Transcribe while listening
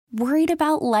Worried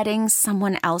about letting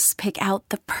someone else pick out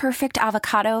the perfect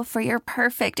avocado for your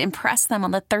perfect impress them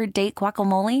on the third date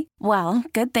guacamole? Well,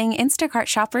 good thing Instacart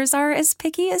shoppers are as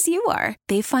picky as you are.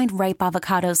 They find ripe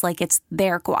avocados like it's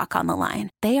their guac on the line.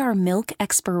 They are milk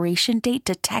expiration date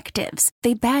detectives.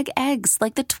 They bag eggs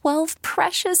like the 12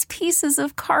 precious pieces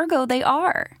of cargo they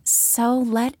are. So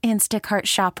let Instacart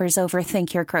shoppers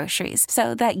overthink your groceries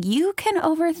so that you can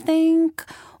overthink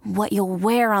what you'll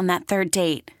wear on that third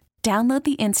date. Download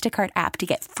the Instacart app to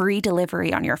get free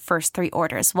delivery on your first 3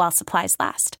 orders while supplies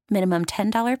last. Minimum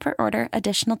 $10 per order.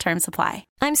 Additional terms apply.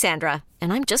 I'm Sandra,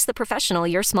 and I'm just the professional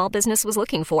your small business was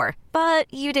looking for. But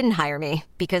you didn't hire me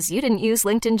because you didn't use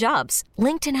LinkedIn Jobs.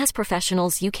 LinkedIn has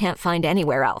professionals you can't find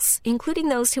anywhere else, including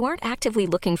those who aren't actively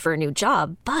looking for a new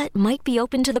job, but might be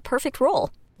open to the perfect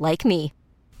role, like me.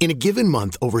 In a given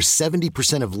month, over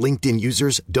 70% of LinkedIn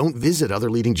users don't visit other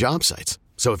leading job sites.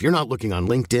 So if you're not looking on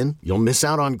LinkedIn, you'll miss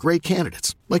out on great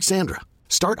candidates like Sandra.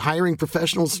 Start hiring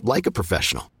professionals like a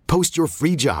professional. Post your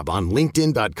free job on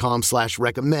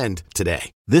linkedin.com/recommend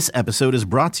today. This episode is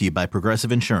brought to you by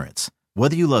Progressive Insurance.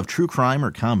 Whether you love true crime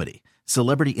or comedy,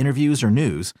 celebrity interviews or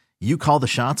news, you call the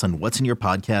shots on what's in your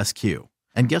podcast queue.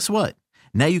 And guess what?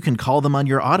 Now you can call them on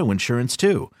your auto insurance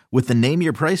too with the Name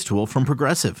Your Price tool from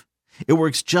Progressive. It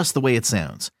works just the way it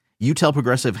sounds. You tell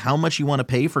Progressive how much you want to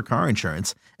pay for car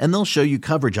insurance, and they'll show you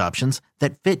coverage options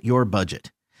that fit your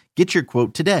budget. Get your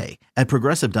quote today at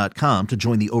Progressive.com to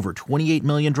join the over 28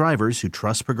 million drivers who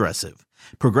trust Progressive.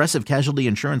 Progressive Casualty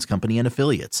Insurance Company and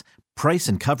Affiliates. Price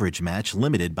and coverage match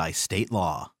limited by state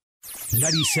law.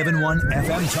 97.1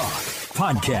 FM Talk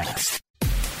Podcast.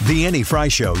 The Annie Fry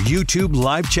Show YouTube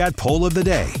live chat poll of the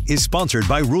day is sponsored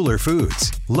by Ruler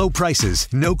Foods. Low prices,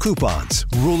 no coupons.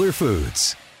 Ruler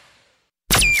Foods.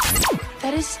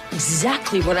 That is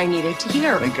exactly what I needed to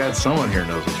hear. Thank God someone here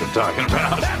knows what they're talking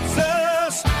about. That's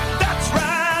us. That's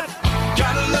right.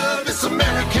 Gotta love this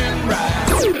American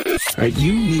ride. All right,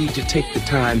 you need to take the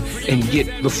time and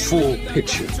get the full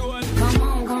picture.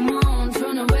 Come on,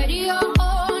 turn the radio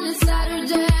on. It's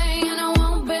Saturday and I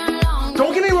won't be long.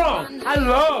 Don't get me wrong. I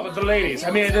love the ladies.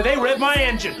 I mean, they rev my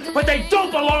engine, but they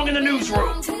don't belong in the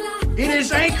newsroom. It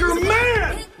is Anchor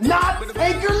Man, not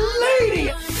Anchor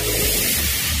Lady.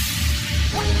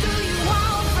 What do you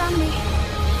want from me?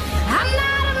 I'm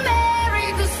not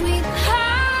America's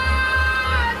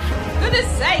sweetheart. Goodness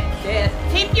sake, kid.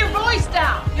 Keep your voice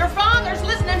down. Your father's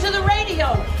listening to the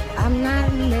radio. I'm not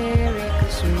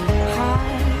America's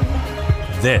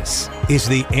sweetheart. This is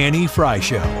the Annie Fry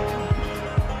Show.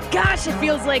 Gosh, it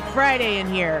feels like Friday in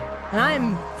here, and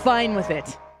I'm fine with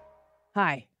it.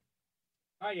 Hi.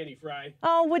 Hi, Annie Fry.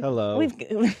 Oh, hello.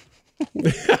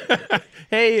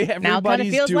 Hey, now kind of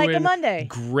feels doing like a Monday.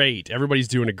 Great. Everybody's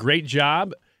doing a great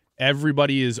job.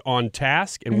 Everybody is on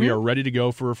task, and we are ready to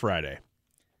go for a Friday.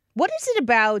 What is it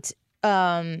about,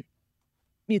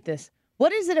 mute this.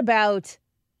 What is it about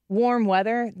warm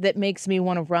weather that makes me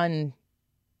want to run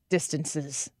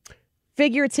distances?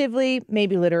 Figuratively,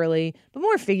 maybe literally, but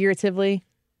more figuratively.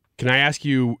 Can I ask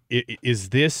you, is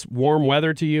this warm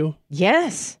weather to you?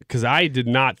 Yes. Because I did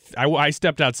not. I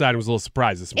stepped outside and was a little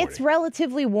surprised this morning. It's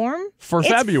relatively warm. For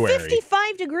February. It's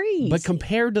 55 degrees. But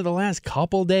compared to the last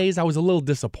couple days, I was a little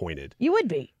disappointed. You would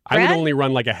be. I Brad? would only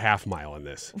run like a half mile in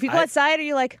this. If you go outside, are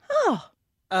you like, oh.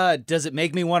 Does it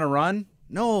make me want to run?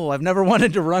 No, I've never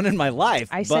wanted to run in my life.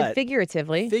 I said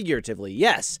figuratively. Figuratively,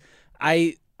 yes.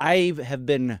 I have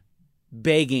been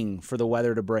begging for the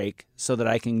weather to break so that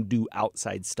I can do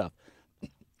outside stuff.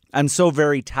 I'm so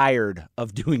very tired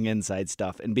of doing inside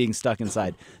stuff and being stuck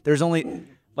inside. There's only,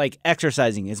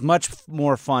 exercising is much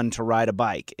more fun to ride a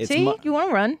bike. It's you want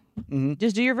to run. Mm-hmm.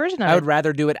 Just do your version of it. I would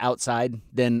rather do it outside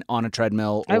than on a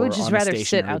treadmill or I would just on rather a sit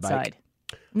stationary outside.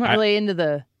 bike. I'm not really into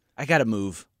the... I got to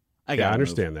move. I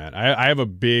understand that. I have a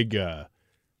big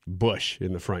bush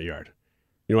in the front yard.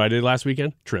 You know what I did last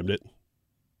weekend? Trimmed it.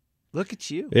 Look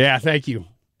at you. Yeah, thank you.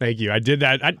 Thank you. I did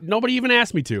that. Nobody even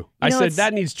asked me to. I said,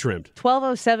 that needs trimmed.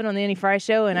 12:07 on the Annie Fry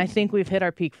Show, and I think we've hit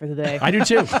our peak for the day. I do,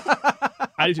 too.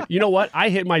 You know what? I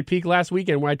hit my peak last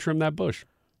weekend when I trimmed that bush.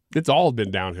 It's all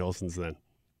been downhill since then.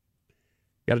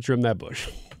 Got to trim that bush.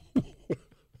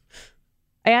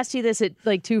 I asked you this at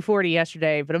 2:40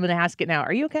 yesterday, but I'm going to ask it now.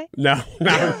 Are you okay? No.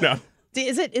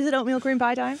 Is it oatmeal cream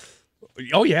pie time?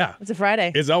 Oh, yeah. It's a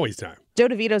Friday. It's always time. Joe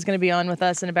DeVito is going to be on with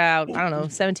us in about,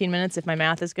 17 minutes if my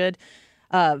math is good.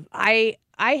 I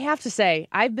have to say,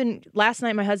 last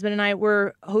night my husband and I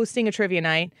were hosting a trivia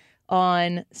night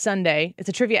on Sunday. It's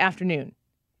a trivia afternoon.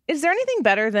 Is there anything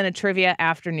better than a trivia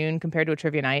afternoon compared to a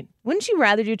trivia night? Wouldn't you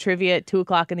rather do trivia at 2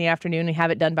 o'clock in the afternoon and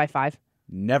have it done by 5?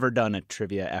 Never done a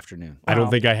trivia afternoon. I don't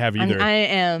think I have either.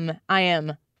 I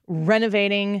am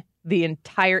renovating the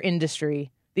entire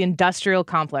industry, the industrial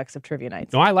complex of trivia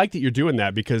nights. No, I like that you're doing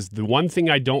that because the one thing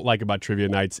I don't like about trivia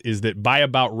nights is that by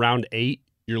about round 8,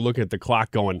 you're looking at the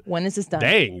clock going, when is this done?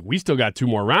 Dang, we still got 2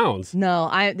 more rounds. No,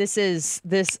 it is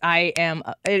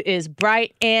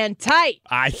bright and tight.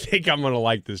 I think I'm going to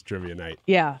like this trivia night.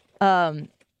 Yeah.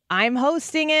 I'm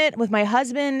hosting it with my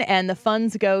husband, and the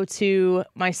funds go to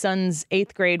my son's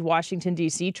 8th grade Washington,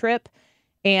 D.C. trip.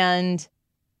 And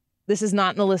this is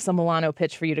not an Alyssa Milano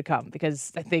pitch for you to come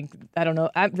because I don't know.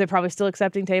 They're probably still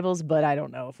accepting tables, but I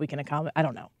don't know if we can accommodate. I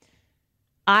don't know.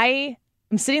 I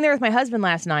am sitting there with my husband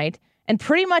last night, and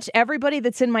pretty much everybody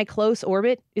that's in my close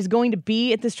orbit is going to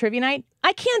be at this trivia night.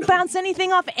 I can't bounce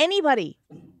anything off anybody.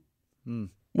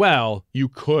 Well, you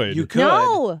could. You could.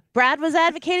 No. Brad was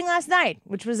advocating last night,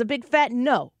 which was a big fat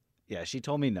no. Yeah, she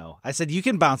told me no. I said, you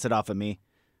can bounce it off of me.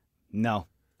 No.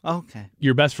 Okay.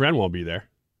 Your best friend won't be there.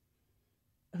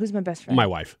 Who's my best friend? My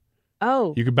wife.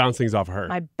 Oh. You could bounce things off of her.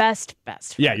 My best friend.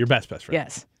 Yeah, your best friend.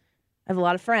 Yes. I have a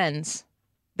lot of friends.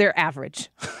 They're average.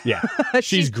 Yeah.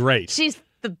 She's great. She's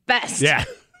the best. Yeah.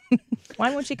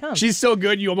 Why won't she come? She's so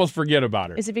good you almost forget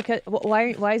about her. Is it because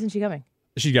why isn't she coming?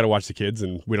 She's got to watch the kids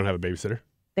and we don't have a babysitter.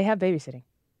 They have babysitting.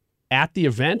 At the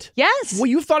event? Yes. Well,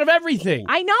 you've thought of everything.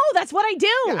 I know. That's what I do.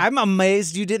 Yeah, I'm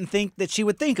amazed you didn't think that she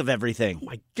would think of everything. Oh,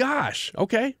 my gosh.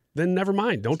 Okay. Then never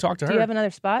mind. Don't talk to her. Do you have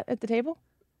another spot at the table?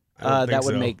 That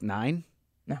would make 9.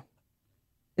 No.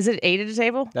 Is it 8 at a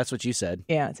table? That's what you said.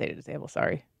 Yeah, it's 8 at a table.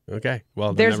 Sorry. Okay.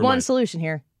 Well, there's never one mind. solution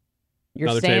here. You're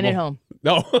another staying table? at home.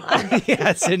 No.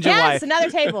 Yeah, send your wife. Yes, another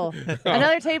table.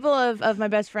 Another table of my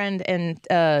best friend and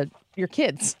your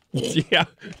kids. Yeah,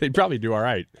 they'd probably do all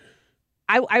right.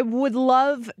 I would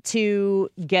love to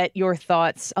get your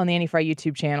thoughts on the Annie Fry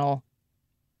YouTube channel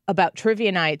about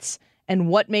trivia nights and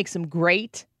what makes them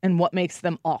great and what makes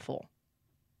them awful.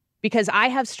 Because I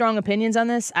have strong opinions on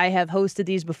this. I have hosted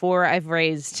these before. I've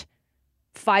raised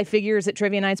 5 figures at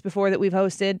trivia nights before that we've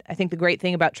hosted. I think the great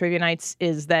thing about trivia nights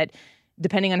is that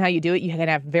depending on how you do it, you can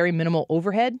have very minimal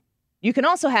overhead. You can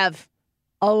also have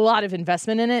a lot of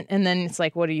investment in it, and then it's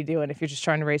like, what are you doing if you're just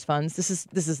trying to raise funds? This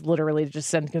is literally to just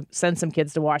send some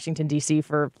kids to Washington, D.C.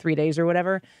 for 3 days or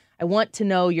whatever. I want to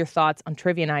know your thoughts on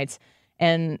trivia nights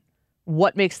and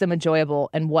what makes them enjoyable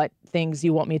and what things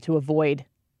you want me to avoid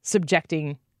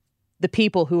subjecting the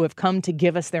people who have come to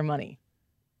give us their money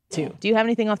to. Do you have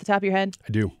anything off the top of your head?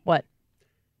 I do. What?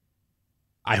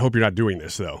 I hope you're not doing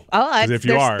this, though. Oh, if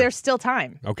you are, there's still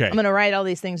time. Okay. I'm going to write all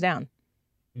these things down.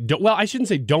 Well, I shouldn't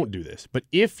say don't do this, but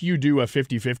if you do a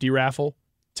 50-50 raffle,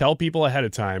 tell people ahead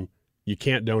of time you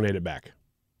can't donate it back.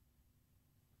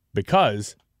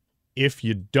 Because if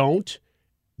you don't,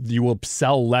 you will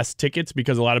sell less tickets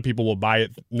because a lot of people will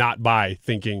not buy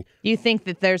thinking. You think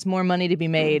that there's more money to be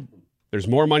made. There's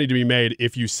more money to be made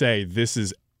if you say this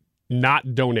is not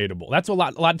donatable. That's a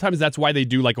lot of times that's why they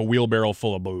do like a wheelbarrow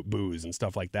full of booze and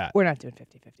stuff like that. We're not doing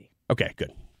 50-50. Okay,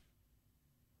 good.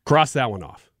 Cross that one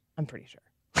off. I'm pretty sure.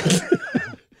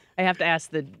 I have to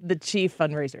ask the chief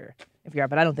fundraiser if we are,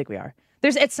 but I don't think we are.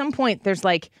 At some point,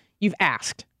 you've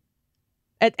asked.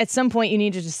 At some point, you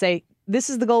need to just say, this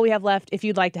is the goal we have left. If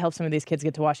you'd like to help some of these kids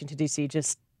get to Washington, D.C.,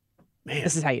 this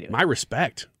is how you do it. My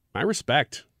respect.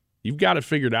 You've got it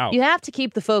figured out. You have to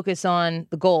keep the focus on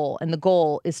the goal, and the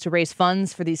goal is to raise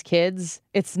funds for these kids.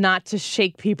 It's not to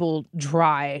shake people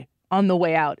dry on the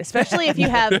way out, especially if you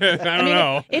have. I don't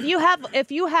know.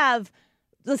 If you have,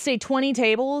 let's say, 20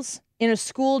 tables in a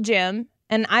school gym,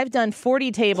 and I've done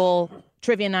 40 table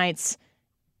trivia nights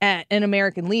at an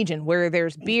American Legion where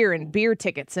there's beer and beer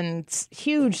tickets and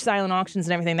huge silent auctions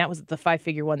and everything. That was the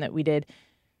 5-figure one that we did.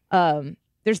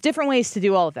 There's different ways to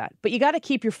do all of that, but you got to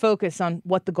keep your focus on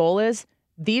what the goal is.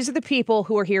 These are the people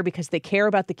who are here because they care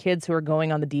about the kids who are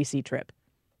going on the DC trip.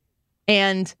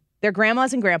 And they're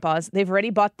grandmas and grandpas. They've already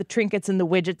bought the trinkets and the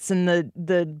widgets and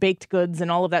the baked goods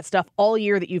and all of that stuff all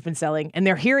year that you've been selling, and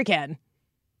they're here again.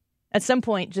 At some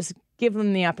point, just give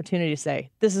them the opportunity to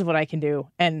say, this is what I can do,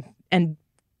 and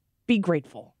be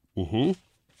grateful. Mm-hmm.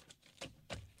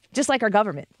 Just like our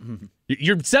government. Mm-hmm.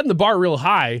 You're setting the bar real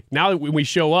high. Now that when we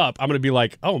show up, I'm going to be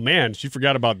like, oh, man, she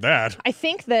forgot about that. I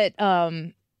think that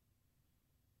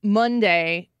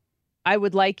Monday, I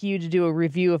would like you to do a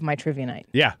review of my trivia night.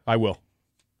 Yeah, I will.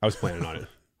 I was planning on it.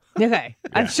 Okay. Yeah.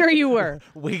 I'm sure you were.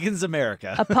 Wiggins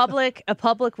America. a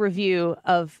public review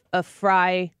of a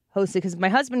Fry hosted, because my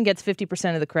husband gets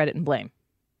 50% of the credit and blame.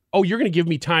 Oh, you're going to give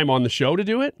me time on the show to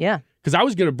do it? Yeah. Because I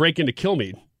was going to break into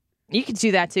Kilmeade. You could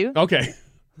do that too. Okay.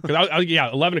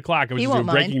 Because 11 o'clock, I was just doing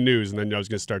breaking mind. news, and then I was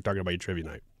going to start talking about your trivia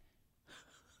night.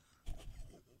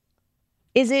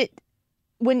 Is it,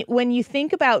 when you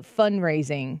think about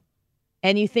fundraising,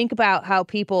 and you think about how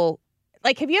people,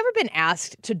 like, have you ever been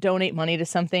asked to donate money to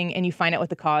something and you find out what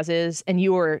the cause is and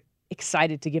you are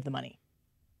excited to give the money?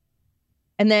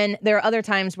 And then there are other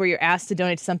times where you're asked to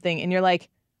donate to something and you're like,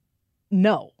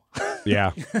 no.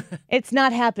 Yeah. It's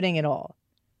not happening at all.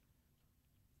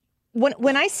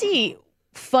 When I see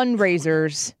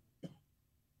fundraisers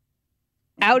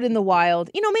out in the wild,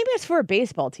 maybe it's for a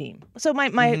baseball team. So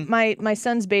my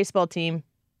son's baseball team,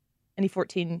 any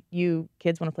 14U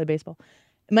kids want to play baseball?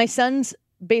 My son's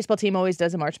baseball team always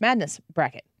does a March Madness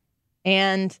bracket.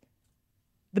 And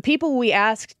the people we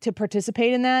ask to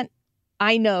participate in that,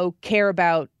 I know care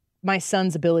about my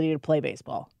son's ability to play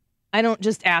baseball. I don't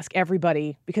just ask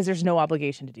everybody because there's no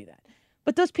obligation to do that.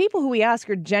 But those people who we ask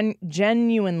are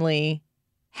genuinely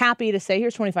happy to say,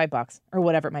 here's $25 or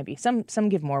whatever it might be. Some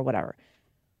give more, whatever.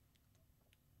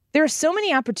 There are so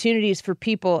many opportunities for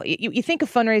people. You think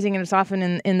of fundraising and it's often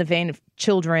in the vein of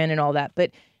children and all that.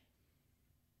 But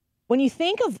when you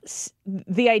think of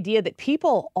the idea that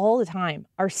people all the time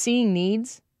are seeing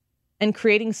needs and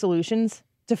creating solutions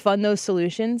to fund those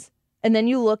solutions, and then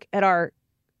you look at our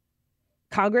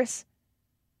Congress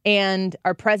and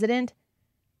our president,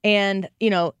 and,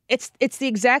 it's the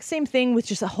exact same thing with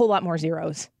just a whole lot more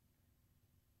zeros.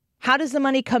 How does the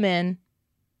money come in?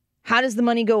 How does the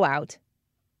money go out?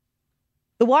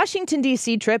 The Washington,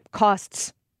 D.C. trip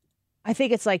costs, I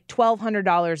think it's like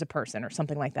 $1,200 a person or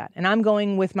something like that. And I'm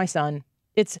going with my son.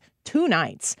 It's 2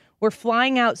 nights. We're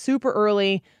flying out super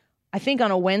early, I think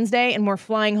on a Wednesday, and we're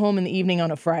flying home in the evening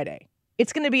on a Friday.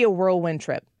 It's going to be a whirlwind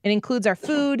trip. It includes our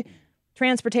food,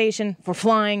 transportation for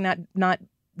flying, not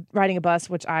riding a bus,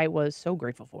 which I was so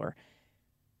grateful for.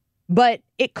 But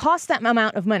it costs that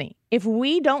amount of money. If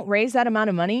we don't raise that amount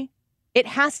of money, it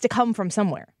has to come from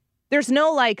somewhere. There's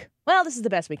no this is the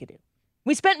best we could do.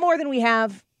 We spent more than we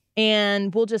have,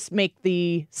 and we'll just make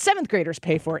the 7th graders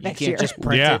pay for it next year. Just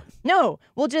print it. No,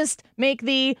 we'll just make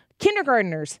the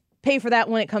kindergartners pay for that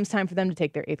when it comes time for them to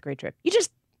take their 8th grade trip. It's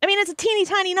a teeny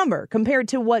tiny number compared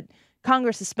to what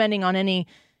Congress is spending on any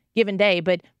given day.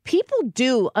 But people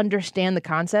do understand the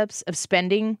concepts of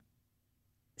spending,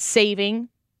 saving,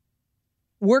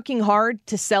 working hard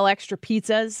to sell extra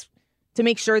pizzas to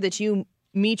make sure that you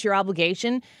meet your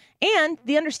obligation. And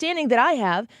the understanding that I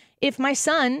have, if my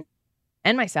son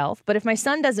and myself, but if my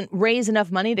son doesn't raise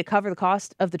enough money to cover the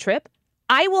cost of the trip,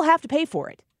 I will have to pay for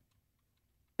it.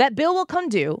 That bill will come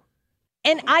due,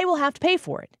 and I will have to pay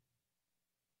for it.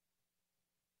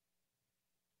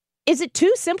 Is it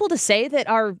too simple to say that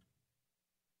our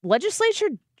legislature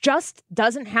just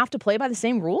doesn't have to play by the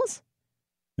same rules?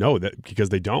 No, because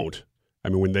they don't. I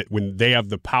mean, when they have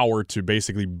the power to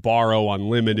basically borrow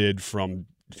unlimited from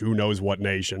who knows what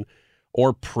nation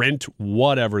or print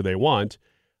whatever they want,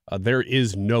 there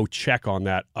is no check on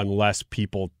that unless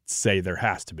people say there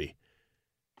has to be.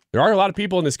 There are a lot of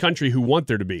people in this country who want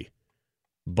there to be,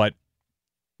 but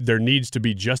there needs to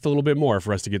be just a little bit more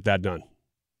for us to get that done.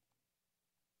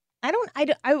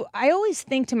 I always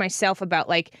think to myself about,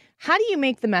 how do you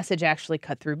make the message actually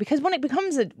cut through? Because when it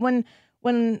becomes when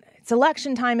it's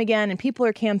election time again and people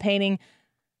are campaigning,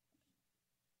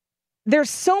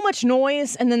 there's so much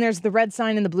noise, and then there's the red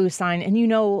sign and the blue sign, and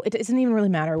it doesn't even really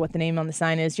matter what the name on the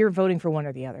sign is. You're voting for one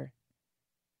or the other.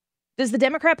 Does the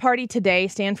Democrat Party today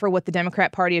stand for what the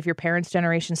Democrat Party of your parents'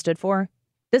 generation stood for?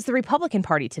 Does the Republican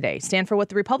Party today stand for what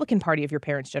the Republican Party of your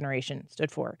parents' generation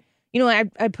stood for?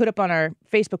 I put up on our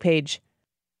Facebook page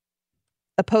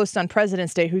a post on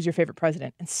President's Day, who's your favorite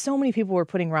president? And so many people were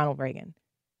putting Ronald Reagan,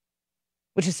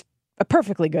 which is a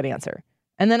perfectly good answer.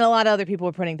 And then a lot of other people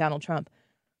were putting Donald Trump.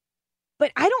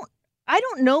 But I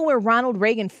don't know where Ronald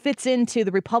Reagan fits into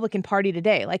the Republican Party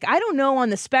today. I don't know on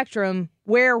the spectrum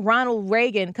where Ronald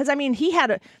Reagan, because he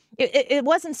had it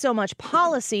wasn't so much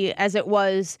policy as it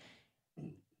was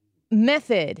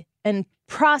method and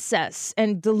process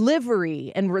and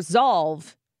delivery and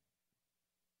resolve.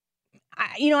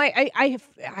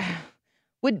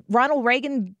 Would Ronald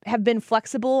Reagan have been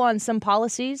flexible on some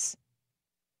policies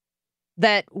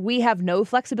that we have no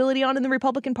flexibility on in the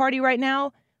Republican Party right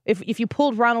now? If you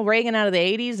pulled Ronald Reagan out of the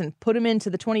 80s and put him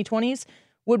into the 2020s,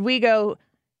 would we go,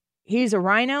 he's a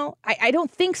rhino? I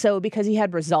don't think so, because he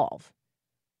had resolve.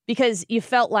 Because you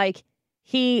felt like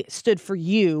he stood for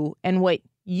you and what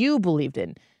you believed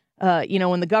in.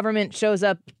 When the government shows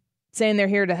up saying they're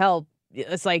here to help,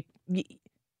 it's like,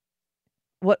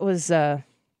 what was Joe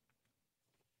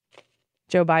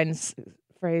Biden's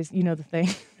phrase? You know the thing.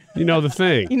 You know the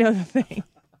thing. You know the thing.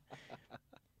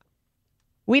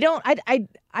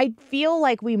 I feel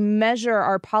like we measure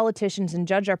our politicians and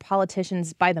judge our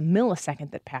politicians by the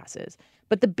millisecond that passes.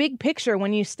 But the big picture,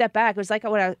 when you step back, it was like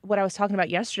what I was talking about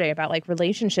yesterday about like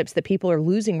relationships that people are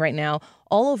losing right now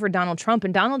all over Donald Trump.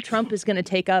 And Donald Trump is going to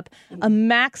take up a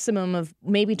maximum of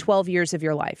maybe 12 years of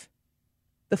your life.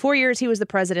 The 4 years he was the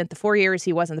president, the 4 years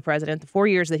he wasn't the president, the 4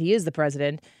 years that he is the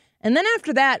president. And then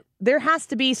after that, there has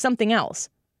to be something else.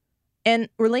 And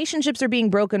relationships are being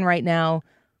broken right now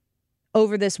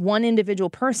over this one individual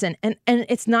person. And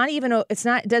it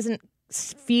doesn't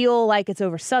feel like it's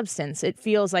over substance. It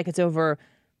feels like it's over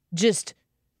just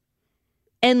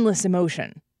endless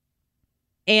emotion.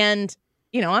 And,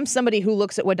 I'm somebody who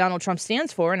looks at what Donald Trump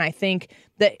stands for, and I think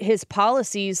that his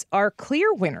policies are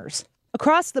clear winners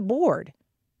across the board.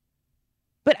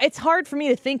 But it's hard for me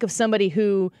to think of somebody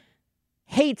who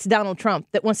hates Donald Trump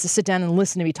that wants to sit down and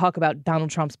listen to me talk about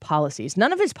Donald Trump's policies.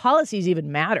 None of his policies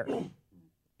even matter.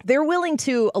 They're willing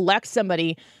to elect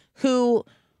somebody who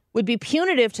would be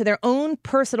punitive to their own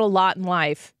personal lot in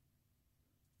life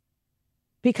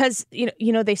because,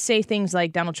 they say things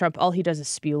like Donald Trump, all he does is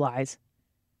spew lies.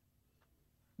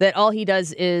 That all he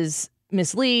does is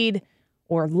mislead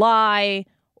or lie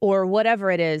or whatever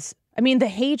it is. I mean, the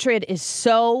hatred is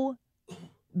so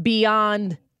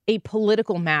beyond a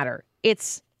political matter.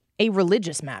 It's a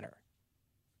religious matter.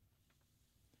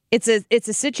 It's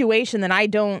a situation that I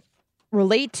don't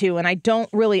relate to and I don't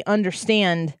really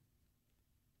understand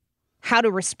how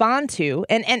to respond to.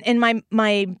 And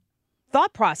my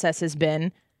thought process has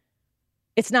been,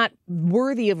 it's not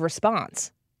worthy of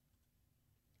response.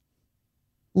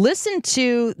 Listen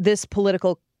to this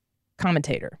political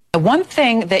commentator. The one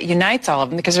thing that unites all of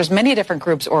them, because there's many different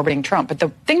groups orbiting Trump, but the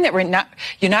thing that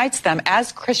unites them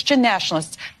as Christian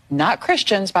nationalists, not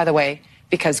Christians, by the way,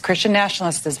 because Christian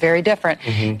nationalists is very different,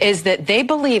 is that they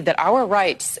believe that our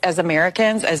rights as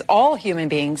Americans, as all human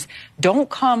beings, don't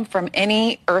come from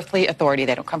any earthly authority.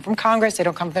 They don't come from Congress. They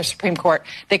don't come from the Supreme Court.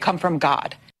 They come from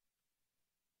God.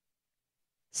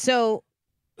 So,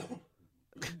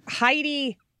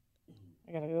 Heidi,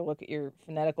 I gotta go look at your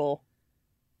phonetical.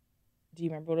 Do you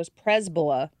remember what it was?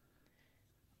 Presbola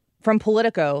from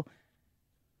Politico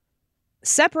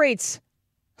separates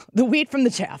the wheat from the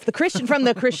chaff, the Christian from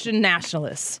the Christian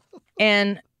nationalists,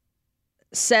 and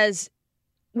says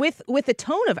with a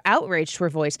tone of outrage to her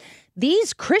voice,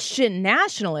 these Christian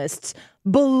nationalists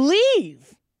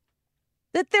believe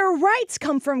that their rights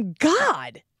come from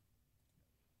God.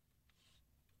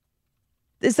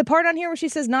 Is the part on here where she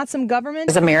says not some government?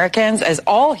 As Americans, as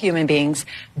all human beings,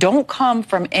 don't come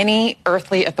from any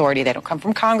earthly authority. They don't come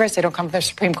from Congress. They don't come from the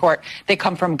Supreme Court. They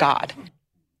come from God.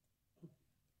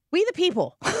 We the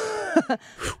people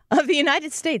of the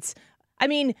United States. I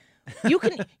mean,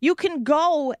 you can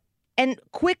go and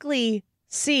quickly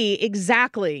see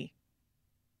exactly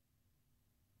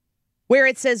where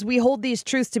it says we hold these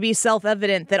truths to be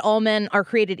self-evident, that all men are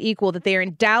created equal, that they are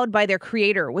endowed by their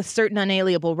creator with certain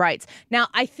unalienable rights. Now,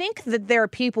 I think that there are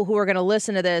people who are going to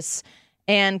listen to this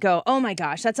and go, oh my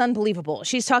gosh, that's unbelievable.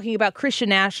 She's talking about Christian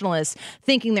nationalists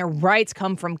thinking their rights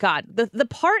come from God. The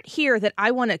part here that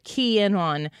I want to key in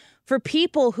on for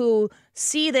people who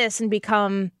see this and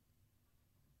become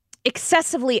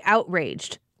excessively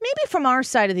outraged, maybe from our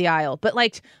side of the aisle, but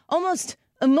like almost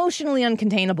emotionally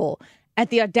uncontainable at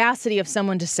the audacity of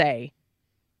someone to say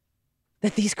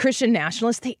that these Christian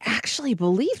nationalists, they actually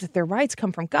believe that their rights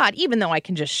come from God, even though I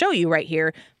can just show you right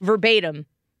here, verbatim,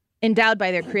 endowed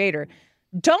by their creator.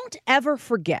 Don't ever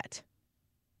forget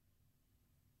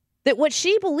that what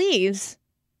she believes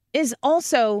is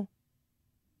also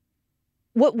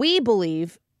what we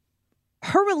believe.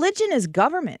 Her religion is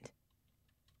government.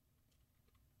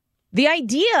 The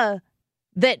idea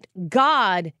that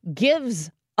God gives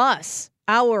us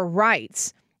our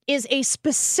rights is a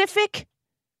specific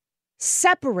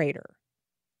separator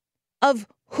of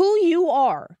who you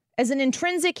are as an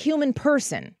intrinsic human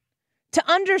person,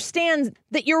 to understand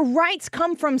that your rights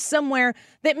come from somewhere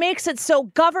that makes it so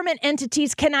government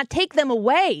entities cannot take them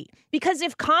away. Because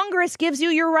if Congress gives you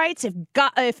your rights,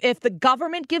 if the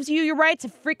government gives you your rights,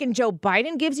 if freaking Joe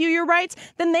Biden gives you your rights,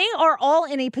 then they are all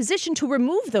in a position to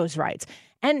remove those rights.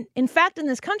 And in fact, in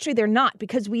this country, they're not,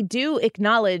 because we do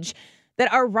acknowledge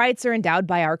that our rights are endowed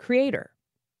by our creator.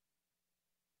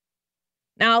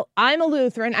 Now, I'm a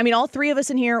Lutheran. I mean, all three of us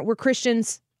in here, we're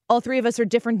Christians. All three of us are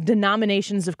different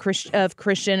denominations of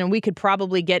Christian, and we could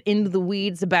probably get into the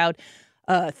weeds about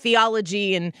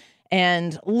theology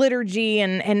and liturgy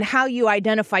and how you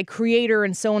identify creator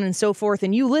and so on and so forth.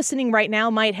 And you listening right now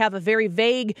might have a very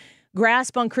vague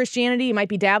grasp on Christianity. You might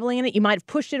be dabbling in it. You might have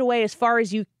pushed it away as far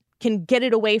as you can get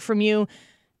it away from you.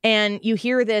 and you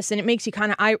hear this and it makes you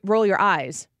kind of roll your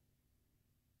eyes.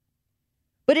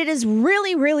 But it is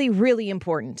really, really, really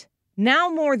important, now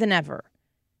more than ever,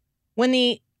 when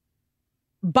the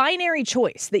binary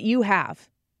choice that you have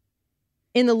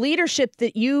in the leadership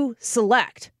that you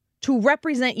select to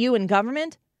represent you in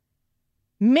government,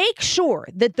 make sure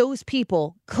that those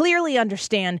people clearly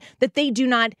understand that they do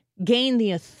not gain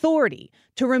the authority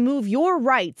to remove your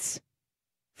rights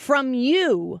from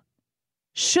you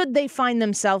should they find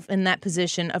themselves in that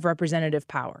position of representative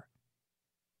power.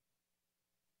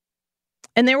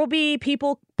 And there will be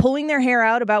people pulling their hair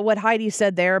out about what Heidi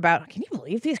said there about, can you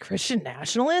believe these Christian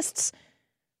nationalists?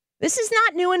 This is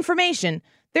not new information.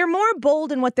 They're more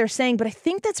bold in what they're saying, but I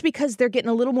think that's because they're getting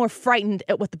a little more frightened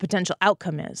at what the potential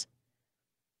outcome is.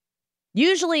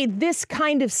 Usually this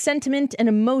kind of sentiment and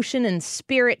emotion and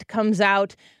spirit comes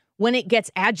out when it gets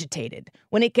agitated,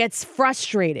 when it gets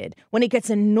frustrated, when it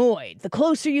gets annoyed. The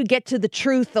closer you get to the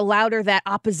truth, the louder that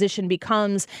opposition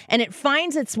becomes, and it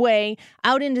finds its way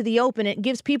out into the open. It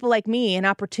gives people like me an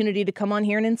opportunity to come on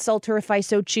here and insult her if I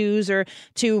so choose, or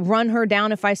to run her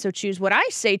down if I so choose. What I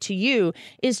say to you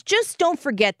is just don't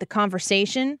forget the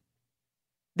conversation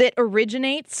that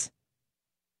originates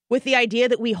with the idea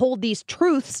that we hold these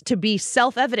truths to be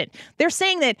self-evident. They're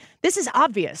saying that this is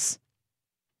obvious.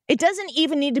 It doesn't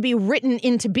even need to be written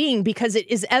into being because it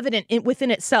is evident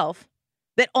within itself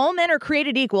that all men are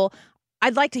created equal.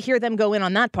 I'd like to hear them go in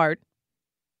on that part.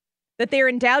 That they are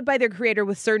endowed by their creator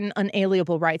with certain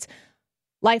unalienable rights.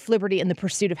 Life, liberty, and the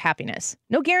pursuit of happiness.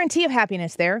 No guarantee of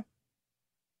happiness there.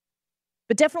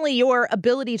 But definitely your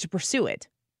ability to pursue it.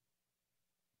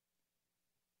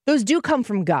 Those do come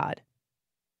from God.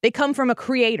 They come from a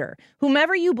creator.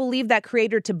 Whomever you believe that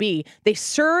creator to be, they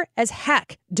sure as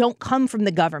heck don't come from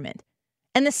the government.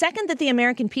 And the second that the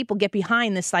American people get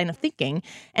behind this line of thinking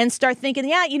and start thinking,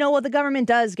 yeah, you know what, the government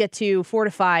does get to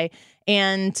fortify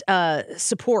and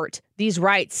support these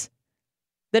rights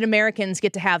that Americans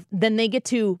get to have, then they get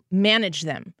to manage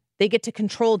them. They get to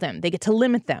control them. They get to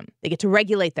limit them. They get to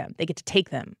regulate them. They get to take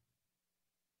them.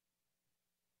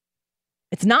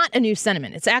 It's not a new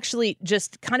sentiment. It's actually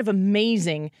just kind of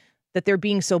amazing that they're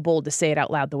being so bold to say it out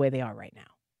loud the way they are right now.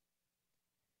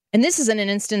 And this isn't an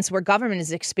instance where government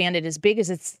has expanded as big as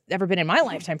it's ever been in my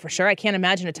lifetime, for sure. I can't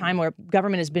imagine a time where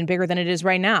government has been bigger than it is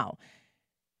right now.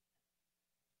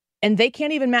 And they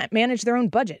can't even manage their own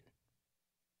budget.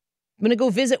 I'm going to go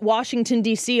visit Washington,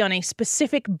 D.C. on a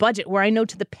specific budget where I know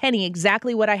to the penny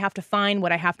exactly what I have to find,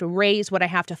 what I have to raise, what I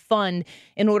have to fund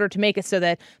in order to make it so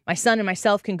that my son and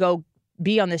myself can go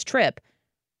be on this trip,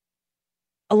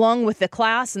 along with the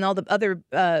class and all the other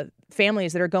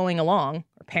families that are going along,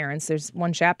 or parents. There's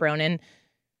one chaperone, and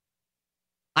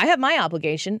I have my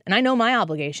obligation, and I know my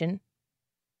obligation.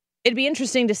 It'd be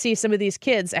interesting to see some of these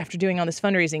kids, after doing all this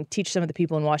fundraising, teach some of the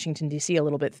people in Washington, D.C. a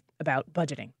little bit about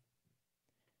budgeting.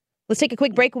 Let's take a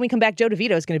quick break. When we come back, Joe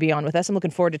DeVito is going to be on with us. I'm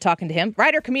looking forward to talking to him.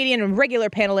 Writer, comedian, and regular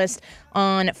panelist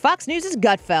on Fox News'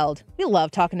 Gutfeld. We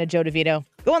love talking to Joe DeVito.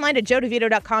 Go online to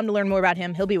joedevito.com to learn more about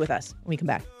him. He'll be with us when we come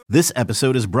back. This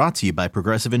episode is brought to you by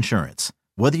Progressive Insurance.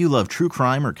 Whether you love true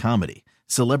crime or comedy,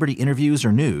 celebrity interviews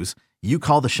or news, you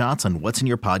call the shots on what's in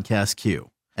your podcast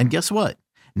queue. And guess what?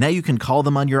 Now you can call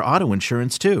them on your auto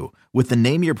insurance too with the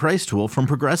Name Your Price tool from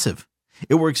Progressive.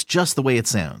 It works just the way it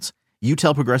sounds. You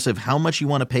tell Progressive how much you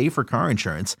want to pay for car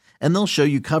insurance, and they'll show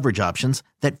you coverage options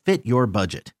that fit your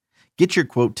budget. Get your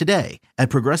quote today at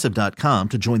Progressive.com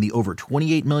to join the over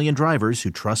 28 million drivers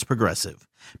who trust Progressive.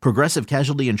 Progressive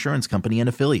Casualty Insurance Company and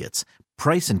Affiliates.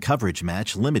 Price and coverage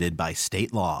match limited by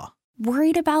state law.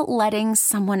 Worried about letting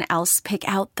someone else pick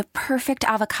out the perfect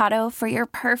avocado for your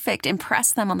perfect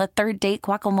impress them on the third date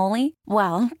guacamole?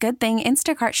 Well, good thing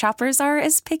Instacart shoppers are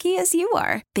as picky as you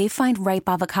are. They find ripe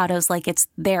avocados like it's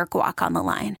their guac on the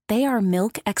line. They are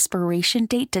milk expiration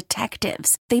date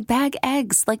detectives. They bag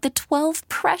eggs like the 12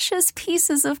 precious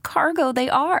pieces of cargo they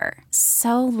are.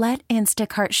 So let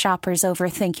Instacart shoppers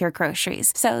overthink your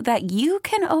groceries so that you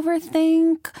can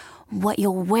overthink what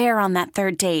you'll wear on that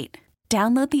third date.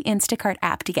 Download the Instacart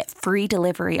app to get free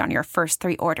delivery on your first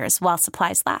 3 orders while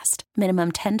supplies last.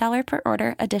 Minimum $10 per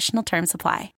order. Additional terms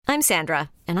apply. I'm Sandra,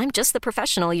 and I'm just the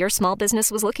professional your small business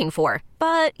was looking for.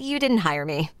 But you didn't hire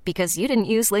me because you didn't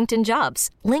use LinkedIn Jobs.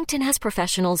 LinkedIn has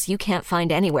professionals you can't find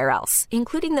anywhere else,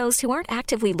 including those who aren't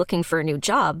actively looking for a new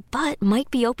job, but might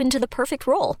be open to the perfect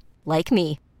role, like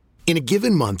me. In a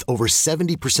given month, over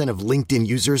 70% of LinkedIn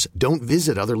users don't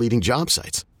visit other leading job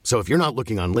sites. So if you're not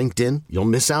looking on LinkedIn, you'll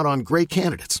miss out on great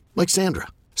candidates like Sandra.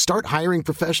 Start hiring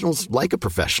professionals like a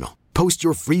professional. Post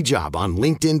your free job on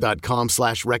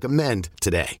linkedin.com/recommend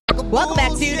today. Welcome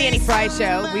back to the Annie Fry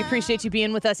Show. We appreciate you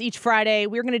being with us each Friday.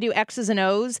 We're going to do X's and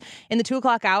O's in the 2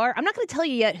 o'clock hour. I'm not going to tell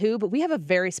you yet who, but we have a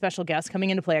very special guest coming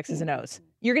in to play X's and O's.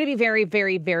 You're going to be very,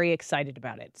 very, very excited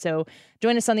about it. So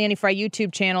join us on the Annie Fry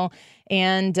YouTube channel,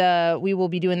 and we will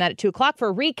be doing that at 2 o'clock for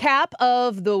a recap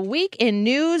of the week in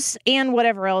news and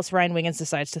whatever else Ryan Wiggins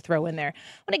decides to throw in there.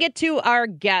 I want to get to our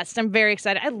guest. I'm very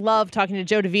excited. I love talking to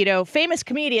Joe DeVito, famous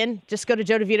comedian. Just go to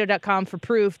joedevito.com for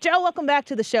proof. Joe, welcome back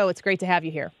to the show. It's great to have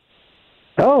you here.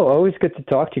 Oh, always good to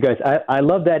talk to you guys. I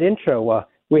love that intro.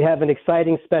 We have an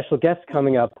exciting special guest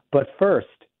coming up, but first.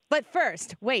 But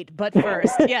first.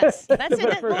 Yes, that's it.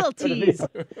 That little tease.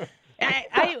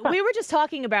 We were just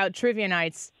talking about trivia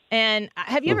nights, and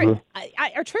have you ever?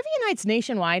 Are trivia nights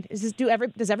nationwide?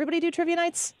 Does everybody do trivia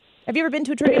nights? Have you ever been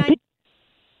to a trivia night?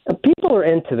 People are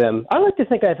into them. I like to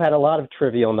think I've had a lot of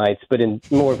trivial nights, but in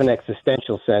more of an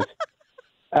existential sense.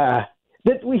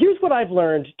 Here's what I've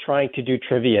learned trying to do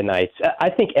trivia nights. I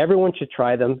think everyone should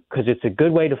try them because it's a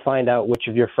good way to find out which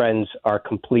of your friends are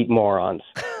complete morons.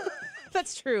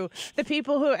 That's true. The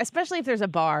people who, especially if there's a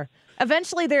bar,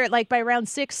 eventually they're like by round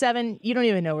 6, 7, you don't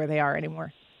even know where they are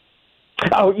anymore.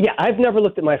 Oh, yeah. I've never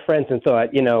looked at my friends and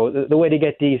thought, the way to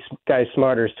get these guys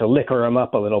smarter is to liquor them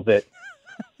up a little bit.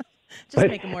 Just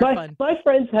make them more fun. My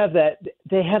friends have that.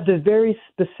 They have the very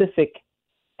specific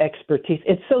expertise.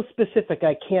 It's so specific,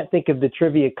 I can't think of the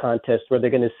trivia contest where they're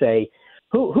going to say,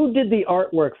 who did the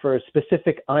artwork for a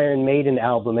specific Iron Maiden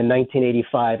album in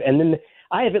 1985? And then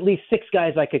I have at least 6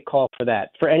 guys I could call for that.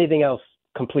 For anything else,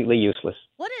 completely useless.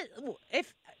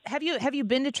 Have you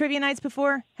been to trivia nights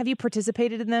before? Have you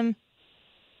participated in them?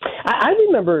 I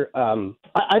remember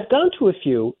I've gone to a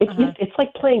few.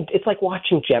 It's like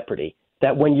watching Jeopardy.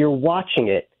 That when you're watching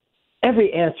it,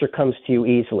 every answer comes to you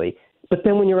easily. But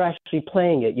then when you're actually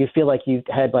playing it, you feel like you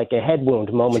had like a head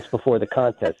wound moments before the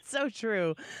contest. So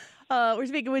true. We're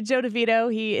speaking with Joe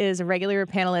DeVito. He is a regular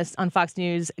panelist on Fox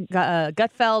News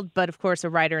Gutfeld, but of course a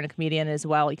writer and a comedian as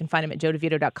well. You can find him at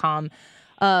joedevito.com.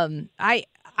 I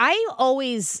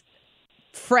always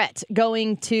fret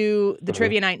going to the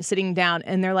trivia night and sitting down,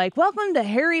 and they're like, welcome to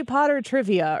Harry Potter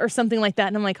trivia or something like that.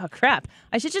 And I'm like, oh, crap.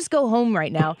 I should just go home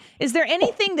right now. Is there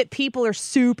anything that people are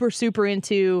super, super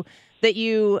into that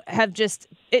you have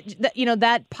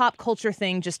that pop culture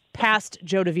thing just passed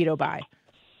Joe DeVito by?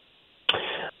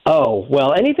 Oh,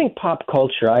 well, anything pop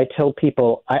culture, I tell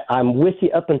people I'm with you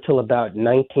up until about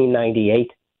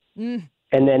 1998. And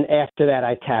then after that,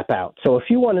 I tap out. So if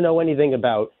you want to know anything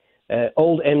about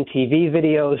old MTV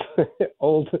videos,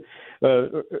 old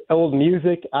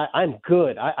music, I'm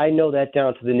good. I know that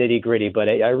down to the nitty gritty, but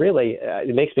I really,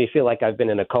 it makes me feel like I've been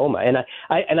in a coma. And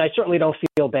I certainly don't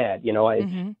feel bad.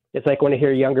 It's like when I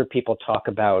hear younger people talk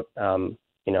about,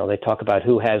 they talk about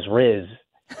who has Riz.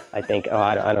 I think,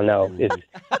 I don't know.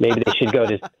 Maybe they should go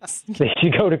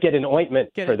to get an ointment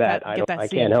for that. I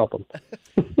can't help them.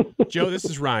 Joe, this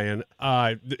is Ryan.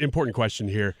 The important question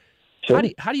here. Sure.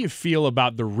 How do you feel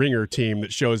about the Ringer team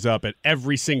that shows up at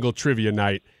every single trivia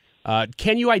night?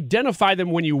 Can you identify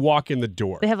them when you walk in the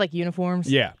door? They have like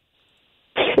uniforms. Yeah.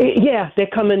 Yeah, they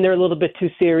come in. They're a little bit too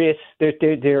serious. They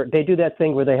do that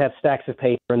thing where they have stacks of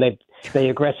paper and they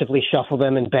aggressively shuffle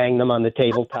them and bang them on the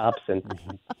tabletops. And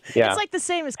yeah, it's like the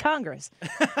same as Congress.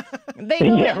 They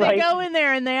go in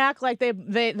there and they act like they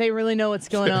really know what's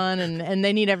going on, and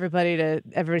they need everybody to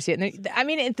see it.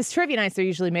 At this trivia nights, they're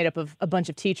usually made up of a bunch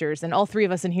of teachers, and all 3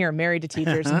 of us in here are married to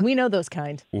teachers, and we know those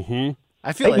kind. Mm-hmm.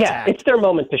 I feel it's their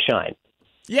moment to shine.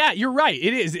 Yeah, you're right.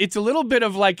 It is. It's a little bit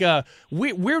of like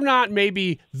we're not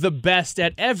maybe the best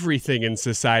at everything in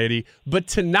society, but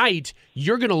tonight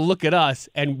you're going to look at us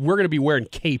and we're going to be wearing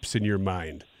capes in your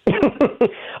mind.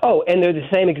 Oh, and they're the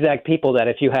same exact people that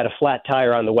if you had a flat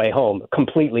tire on the way home,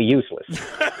 completely useless.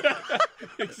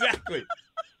 Exactly.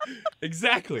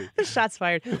 Shots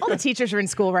fired. All the teachers are in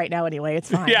school right now anyway. It's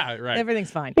fine. Yeah, right.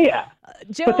 Everything's fine. Yeah.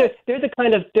 Joe, but they're the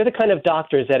kind of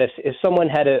doctors that if someone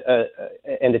had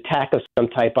an attack of some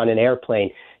type on an airplane,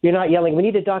 you're not yelling, "We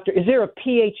need a doctor." Is there a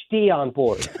PhD on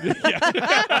board?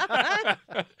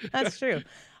 That's true.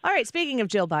 All right, speaking of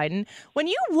Jill Biden, when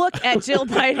you look at Jill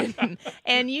Biden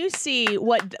and you see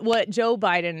what Joe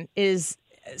Biden is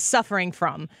suffering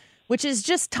from, which is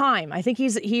just time. I think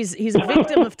he's a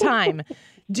victim of time.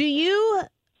 Do you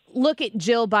look at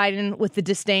Jill Biden with the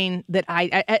disdain that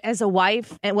I as a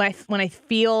wife, and when I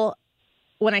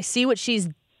see what she's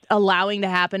allowing to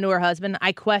happen to her husband,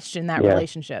 I question that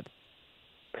relationship.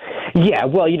 Yeah,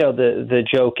 well, the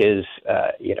joke is,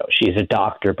 she's a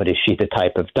doctor, but is she the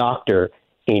type of doctor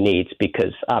he needs?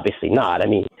 Because obviously not. I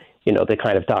mean, the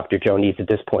kind of Dr. Joe needs at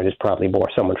this point is probably more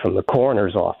someone from the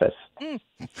coroner's office,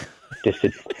 just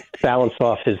to balance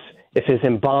off if his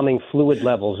embalming fluid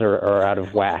levels are out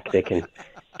of whack. They can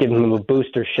give him a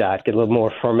booster shot, get a little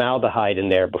more formaldehyde in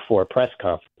there before a press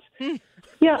conference.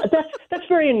 Yeah, that's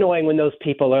very annoying when those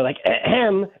people are like,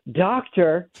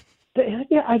 doctor.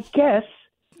 Yeah, I guess.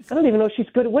 I don't even know if she's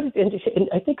good at what. And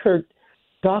I think her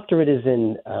doctorate is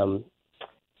in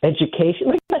education.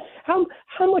 Like, how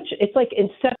much? It's like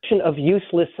inception of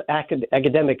useless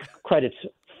academic credits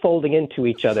folding into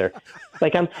each other.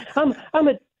 Like I'm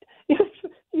a.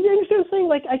 You understand what I'm saying?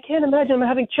 Like, I can't imagine I'm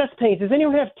having chest pains. Does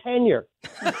anyone have tenure?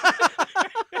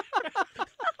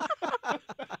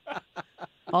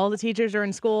 All the teachers are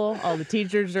in school. All the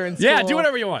teachers are in school. Yeah, do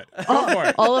whatever you want. Go for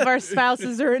it. All of our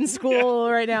spouses are in school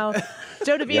right now.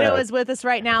 Joe DeVito is with us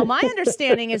right now. My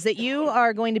understanding is that you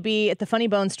are going to be at the Funny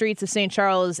Bone Streets of St.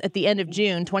 Charles at the end of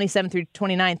June, 27th through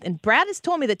 29th. And Brad has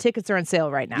told me that tickets are on sale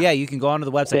right now. Yeah, you can go onto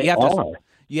the website.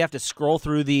 You have to scroll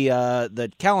through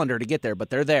the calendar to get there, but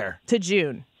they're there. To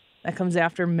June. That comes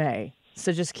after May.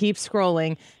 So just keep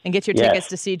scrolling and get your tickets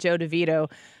to see Joe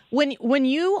DeVito. When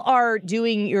you are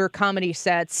doing your comedy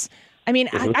sets, I mean,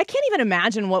 I can't even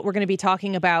imagine what we're going to be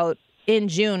talking about in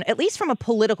June, at least from a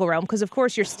political realm, because, of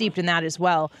course, you're steeped in that as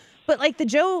well. But, like, the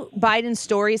Joe Biden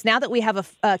stories, now that we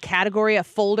have a category, a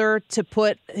folder to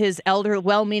put his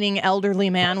well-meaning elderly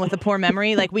man with a poor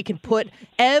memory, like, we can put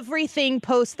everything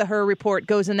post the Her Report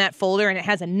goes in that folder, and it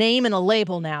has a name and a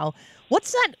label now. What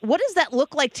does that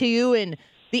look like to you in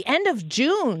the end of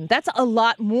June? That's a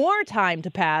lot more time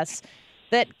to pass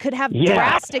that could have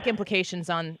drastic implications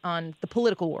on the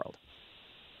political world.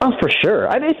 Oh, for sure.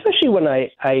 I mean, especially when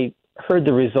I heard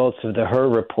the results of the Her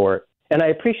Report, and I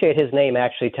appreciate his name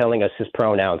actually telling us his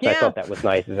pronouns. Yeah. I thought that was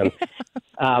nice of him.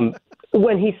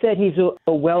 When he said he's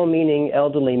a well-meaning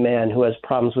elderly man who has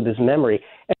problems with his memory,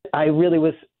 I really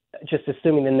was just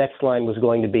assuming the next line was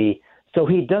going to be, so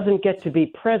he doesn't get to be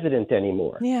president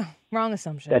anymore. Yeah, wrong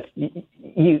assumption. That's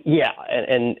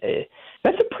and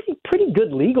that's a pretty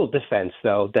good legal defense,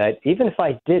 though, that even if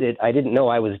I did it, I didn't know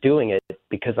I was doing it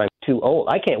because I'm too old.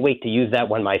 I can't wait to use that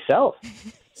one myself.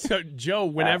 So, Joe,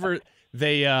 whenever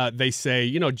they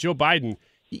say, Joe Biden,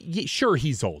 sure,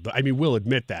 he's old. I mean, we'll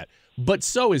admit that. But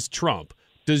so is Trump.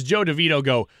 Does Joe DeVito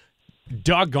go,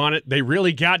 doggone it, they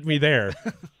really got me there?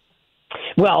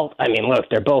 Well, I mean, look,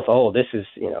 they're both old. This is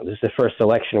the first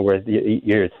election where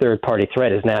your third-party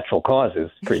threat is natural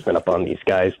causes creeping up on these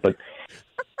guys. But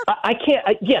I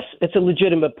can't. Yes, it's a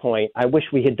legitimate point. I wish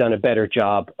we had done a better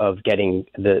job of getting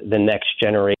the next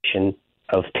generation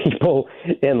of people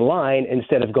in line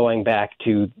instead of going back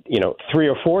to 3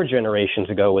 or 4 generations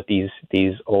ago with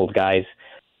these old guys.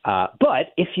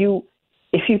 But if you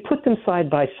put them side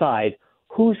by side,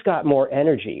 who's got more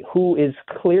energy? Who is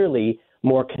clearly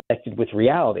more connected with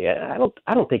reality? I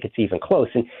don't think it's even close.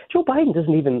 And Joe Biden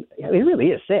doesn't even, it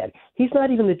really is sad. He's not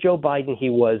even the Joe Biden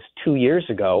he was 2 years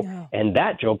ago. No. And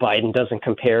that Joe Biden doesn't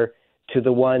compare to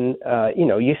the one,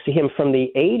 you see him from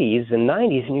the 80s and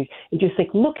 90s and you just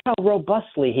think, look how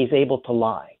robustly he's able to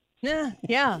lie.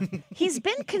 Yeah. He's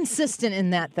been consistent in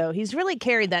that, though. He's really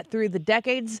carried that through the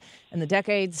decades and the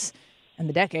decades and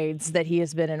the decades that he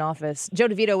has been in office. Joe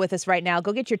DeVito with us right now.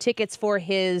 Go get your tickets for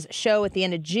his show at the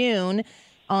end of June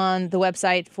on the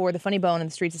website for the Funny Bone in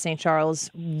the streets of St.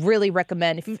 Charles. Really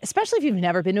recommend, especially if you've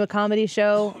never been to a comedy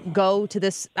show, go to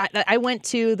this. I went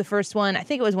to the first one. I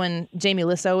think it was when Jamie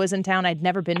Lissow was in town. I'd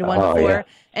never been to one before. Yeah.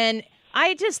 And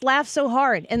I just laughed so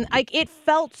hard. And it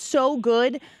felt so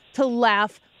good to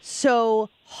laugh so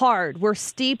hard. We're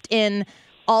steeped in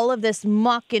all of this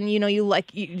muck, and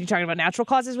you're talking about natural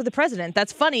causes with the president.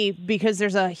 That's funny because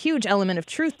there's a huge element of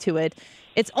truth to it.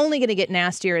 It's only going to get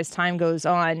nastier as time goes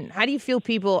on. How do you feel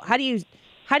how do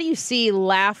you see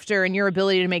laughter and your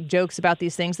ability to make jokes about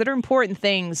these things that are important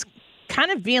things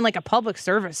kind of being like a public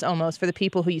service almost for the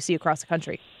people who you see across the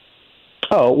country?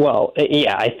 Oh, well,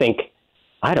 yeah,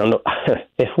 I don't know.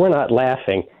 If we're not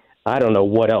laughing, I don't know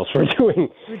what else we're doing.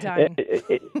 We're dying.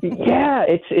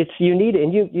 You need it.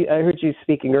 And I heard you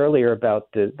speaking earlier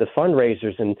about the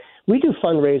fundraisers, and we do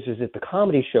fundraisers at the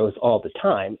comedy shows all the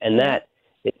time, and that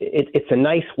it's a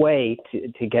nice way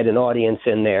to get an audience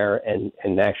in there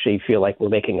and actually feel like we're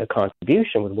making a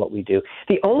contribution with what we do.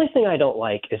 The only thing I don't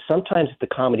like is sometimes at the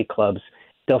comedy clubs,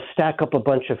 they'll stack up a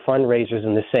bunch of fundraisers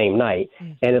in the same night,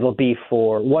 and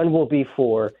one will be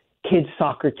for kids'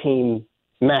 soccer team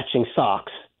matching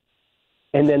socks.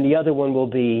 And then the other one will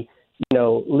be,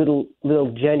 little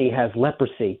Jenny has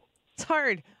leprosy. It's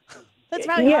hard. That's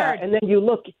really hard. Yeah, and then you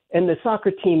look, and the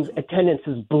soccer team's attendance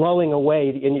is blowing away,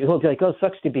 and you'll be like, "Oh,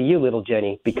 sucks to be you, little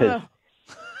Jenny," because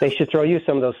they should throw you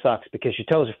some of those socks because your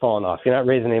toes are falling off. You're not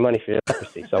raising any money for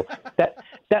democracy. So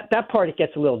that part, it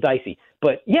gets a little dicey.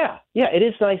 But yeah, it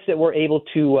is nice that we're able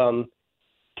to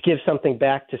give something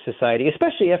back to society,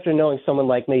 especially after knowing someone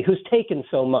like me who's taken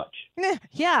so much.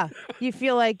 Yeah, you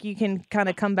feel like you can kind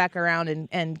of come back around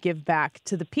and give back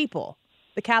to the people,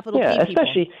 the capital P people. Yeah,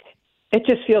 especially, it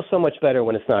just feels so much better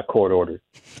when it's not court ordered.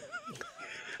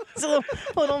 It's a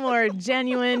little more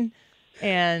genuine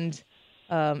and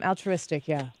altruistic,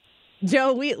 yeah.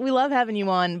 Joe, we love having you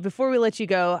on. Before we let you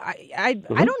go, I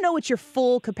don't know what your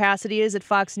full capacity is at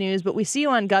Fox News, but we see you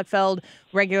on Gutfeld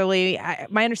regularly.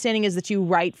 My understanding is that you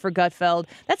write for Gutfeld.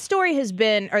 That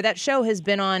show has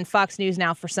been on Fox News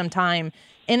now for some time,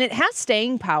 and it has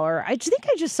staying power. I think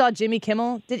I just saw Jimmy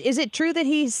Kimmel. Is it true that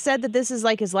he said that this is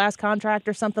like his last contract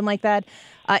or something like that?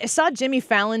 I saw Jimmy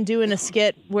Fallon doing a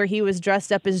skit where he was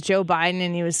dressed up as Joe Biden,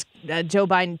 and he was Joe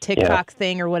Biden TikTok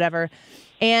thing or whatever.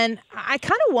 And I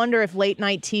kind of wonder if late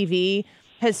night TV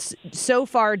has so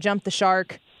far jumped the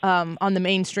shark on the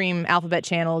mainstream alphabet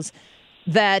channels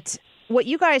that what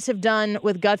you guys have done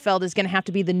with Gutfeld is going to have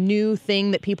to be the new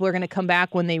thing that people are going to come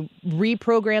back when they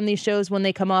reprogram these shows when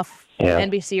they come off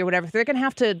NBC or whatever. They're going to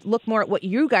have to look more at what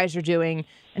you guys are doing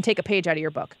and take a page out of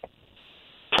your book.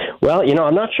 Well,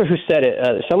 I'm not sure who said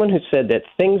it. Someone who said that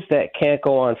things that can't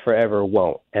go on forever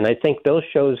won't. And I think those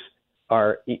shows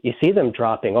you see them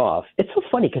dropping off. It's so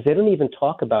funny because they don't even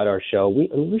talk about our show.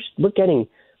 We're getting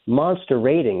monster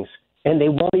ratings, and they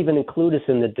won't even include us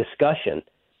in the discussion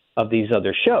of these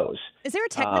other shows. Is there a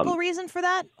technical reason for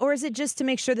that, or is it just to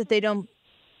make sure that they don't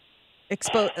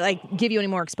give you any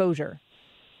more exposure?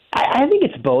 I think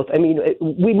it's both. I mean,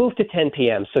 we moved to 10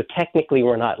 p.m., so technically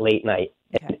we're not late night,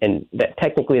 and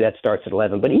technically that starts at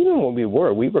 11. But even when we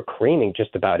were creaming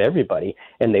just about everybody,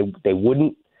 and they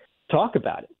wouldn't talk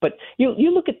about it. But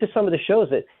you look at some of the shows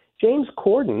that James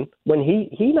Corden, when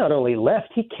he not only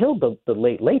left, he killed the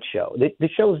Late Show. The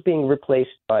show is being replaced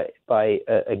by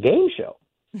a game show.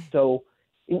 So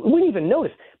we wouldn't even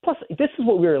notice. Plus, this is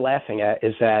what we were laughing at,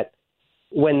 is that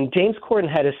when James Corden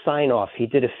had his sign-off, he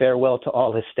did a farewell to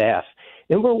all his staff.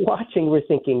 And we're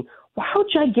thinking, well, how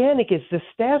gigantic is the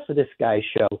staff of this guy's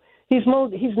show? He's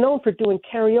known for doing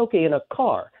karaoke in a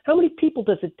car. How many people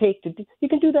does it take to do? You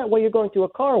can do that while you're going through a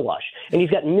car wash. And he's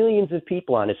got millions of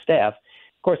people on his staff.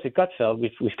 Of course, at Gutfeld,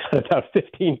 we've got about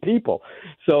 15 people.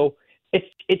 So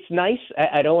it's nice.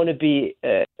 I don't want to be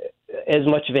as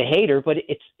much of a hater, but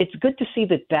it's good to see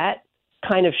that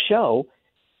kind of show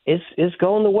is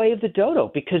going the way of the dodo,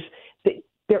 because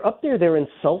they're up there. They're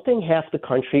insulting half the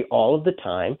country all of the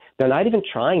time. They're not even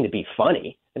trying to be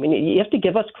funny. I mean, you have to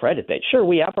give us credit that, sure,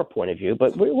 we have our point of view,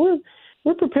 but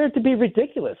we're prepared to be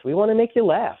ridiculous. We want to make you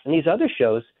laugh. And these other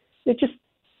shows, they're just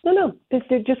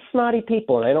snotty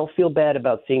people, and I don't feel bad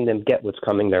about seeing them get what's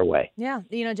coming their way. Yeah,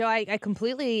 Joe, I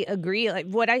completely agree. Like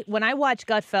when I watch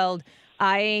Gutfeld,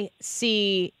 I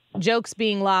see jokes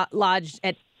being lobbed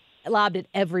at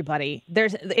everybody.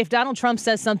 If Donald Trump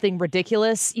says something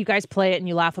ridiculous, you guys play it and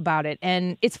you laugh about it,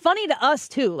 and it's funny to us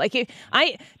too. Like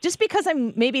just because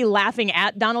I'm maybe laughing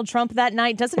at Donald Trump that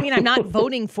night doesn't mean I'm not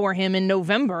voting for him in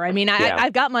November. I mean,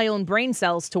 I've got my own brain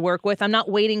cells to work with. I'm not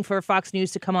waiting for Fox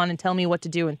News to come on and tell me what to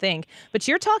do and think. But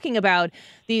you're talking about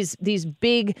these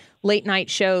big late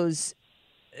night shows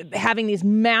having these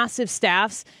massive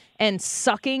staffs and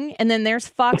sucking, and then there's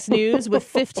Fox News with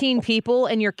 15 people,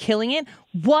 and you're killing it.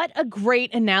 What a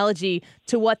great analogy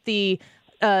to what the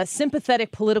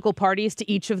sympathetic political parties to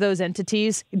each of those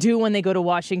entities do when they go to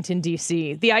Washington,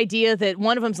 D.C. The idea that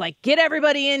one of them's like, get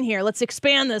everybody in here, let's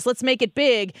expand this, let's make it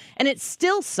big, and it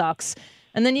still sucks.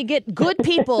 And then you get good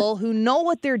people who know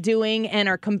what they're doing and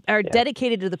are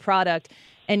dedicated to the product,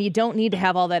 and you don't need to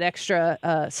have all that extra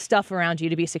stuff around you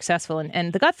to be successful.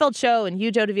 And the Gutfeld Show, and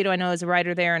you, Joe DeVito, I know, is a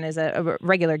writer there and is a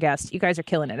regular guest. You guys are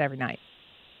killing it every night.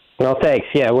 Well, thanks.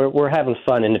 Yeah, we're having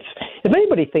fun. And if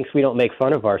anybody thinks we don't make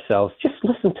fun of ourselves, just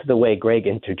listen to the way Greg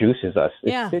introduces us.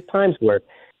 There are times where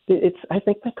I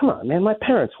think, come on, man, my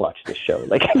parents watch this show.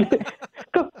 Like,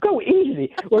 go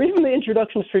easy. Or even the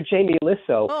introductions for Jamie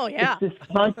Lissow. Oh, yeah.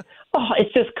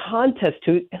 It's just contest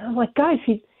to, and I'm like, guys,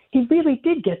 he really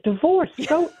did get divorced.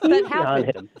 Go easy on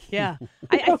him. Yeah.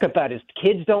 Talk about his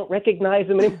kids don't recognize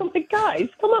him. And I'm like, guys,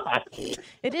 come on.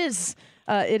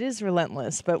 It is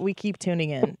relentless, but we keep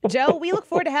tuning in. Joe, we look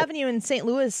forward to having you in St.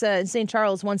 Louis and St.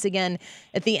 Charles once again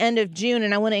at the end of June,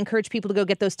 and I want to encourage people to go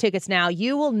get those tickets now.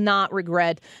 You will not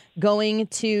regret going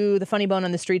to the Funny Bone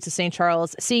on the streets of St.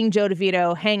 Charles, seeing Joe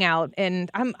DeVito hang out,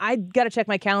 and I got to check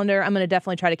my calendar. I'm going to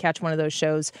definitely try to catch one of those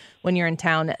shows when you're in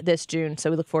town this June, so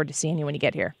we look forward to seeing you when you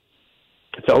get here.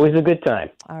 It's always a good time.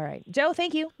 All right. Joe,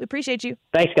 thank you. We appreciate you.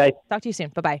 Thanks, guys. Talk to you soon.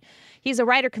 Bye-bye. He's a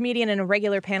writer, comedian, and a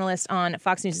regular panelist on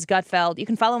Fox News' Gutfeld. You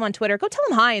can follow him on Twitter. Go tell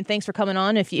him hi and thanks for coming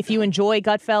on. If you enjoy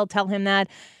Gutfeld, tell him that.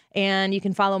 And you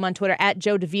can follow him on Twitter at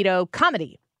Joe DeVito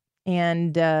Comedy.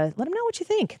 And let him know what you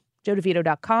think.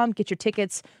 JoeDeVito.com. Get your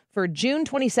tickets for June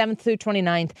 27th through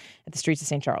 29th at the streets of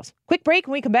St. Charles. Quick break.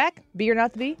 When we come back, Be or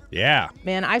Not to Be? Yeah.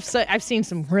 Man, I've seen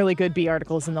some really good Be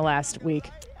articles in the last week.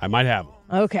 I might have them.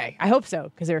 Okay. I hope so,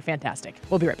 because they were fantastic.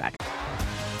 We'll be right back.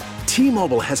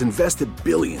 T-Mobile has invested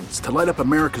billions to light up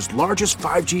America's largest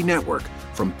 5G network,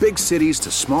 from big cities to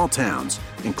small towns,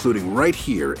 including right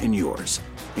here in yours.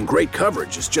 And great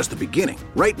coverage is just the beginning.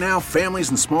 Right now, families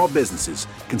and small businesses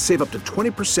can save up to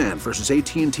 20% versus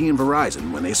AT&T and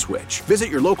Verizon when they switch. Visit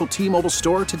your local T-Mobile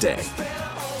store today.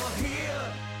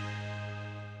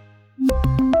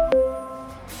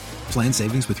 Plan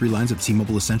savings with 3 lines of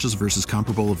T-Mobile Essentials versus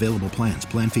comparable available plans.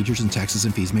 Plan features and taxes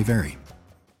and fees may vary.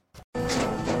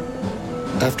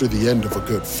 After the end of a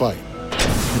good fight,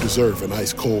 you deserve an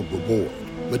ice-cold reward.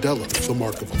 Modelo, the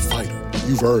mark of a fighter.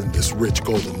 You've earned this rich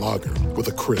golden lager with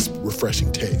a crisp,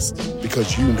 refreshing taste.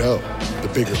 Because you know, the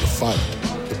bigger the fight,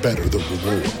 the better the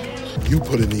reward. You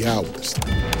put in the hours,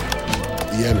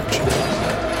 the energy,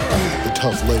 the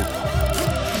tough labor.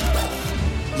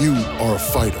 You are a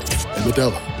fighter, and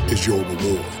Modelo is your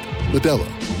reward. Modelo,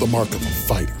 the mark of a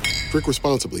fighter. Drink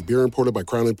responsibly. Beer imported by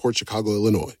Crown Imports, Chicago,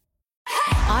 Illinois.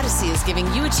 Odyssey is giving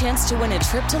you a chance to win a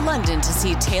trip to London to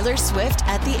see Taylor Swift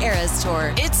at the Eras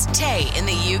Tour. It's Tay in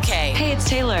the UK. Hey, it's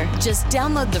Taylor. Just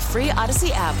download the free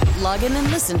Odyssey app, log in and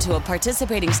listen to a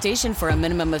participating station for a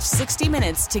minimum of 60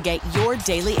 minutes to get your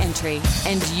daily entry.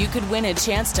 And you could win a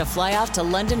chance to fly off to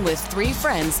London with 3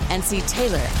 friends and see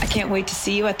Taylor. I can't wait to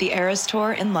see you at the Eras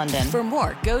Tour in London. For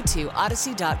more, go to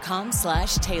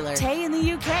odyssey.com/Taylor. Tay in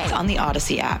the UK. It's on the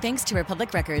Odyssey app. Thanks to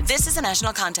Republic Records. This is a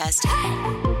national contest.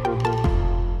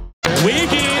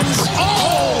 Wiggins.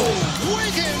 Oh,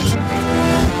 Wiggins.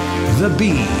 The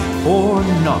Bee or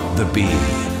Not the Bee.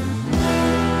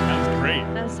 That was great.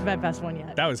 That was my best one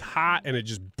yet. That was hot, and it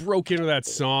just broke into that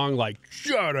song like,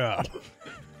 shut up.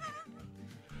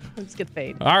 Let's get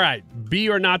fade. All right. Be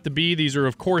or Not the Bee. These are,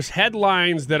 of course,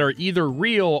 headlines that are either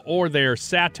real or they're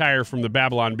satire from the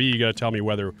Babylon Bee. You got to tell me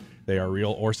whether they are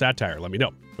real or satire. Let me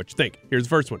know what you think. Here's the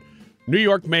first one. New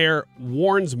York mayor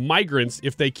warns migrants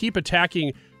if they keep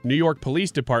attacking New York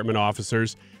Police Department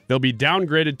officers, they'll be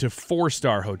downgraded to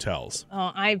 4-star hotels.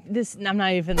 Oh, I'm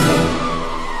not even. This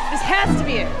has to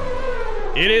be it.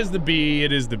 It is the Bee.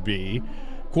 It is the Bee.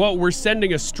 Quote, "We're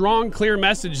sending a strong, clear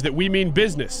message that we mean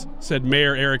business," said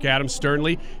Mayor Eric Adams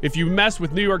sternly. "If you mess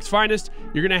with New York's finest,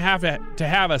 you're going to have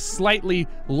a slightly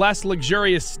less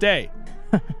luxurious stay.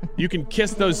 You can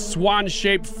kiss those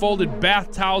swan-shaped folded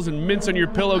bath towels and mince on your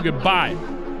pillow goodbye.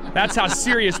 That's how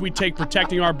serious we take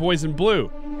protecting our boys in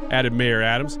blue," added Mayor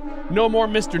Adams. "No more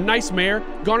Mr. Nice Mayor.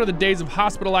 Gone are the days of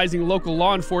hospitalizing local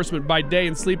law enforcement by day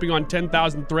and sleeping on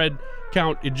 10,000 thread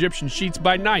count Egyptian sheets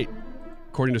by night."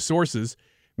 According to sources,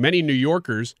 many New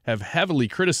Yorkers have heavily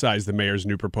criticized the mayor's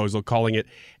new proposal, calling it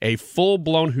a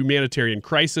full-blown humanitarian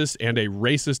crisis and a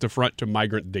racist affront to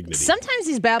migrant dignity. Sometimes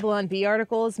these Babylon Bee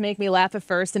articles make me laugh at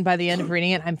first, and by the end of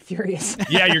reading it, I'm furious.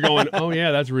 Yeah, you're going, oh yeah,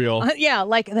 that's real. Yeah,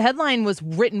 like the headline was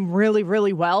written really,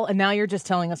 really well, and now you're just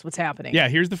telling us what's happening. Yeah,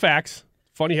 here's the facts.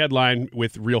 Funny headline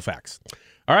with real facts.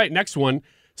 All right, next one.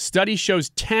 Study shows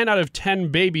 10 out of 10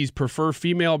 babies prefer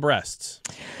female breasts.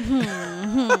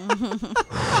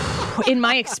 In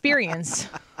my experience.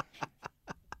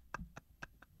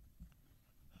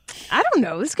 I don't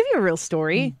know. This could be a real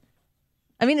story.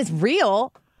 I mean, it's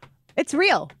real. It's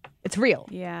real. It's real.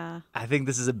 Yeah. I think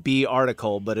this is a Bee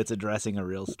article, but it's addressing a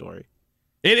real story.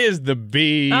 It is the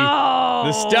Bee. Oh.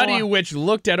 The study, which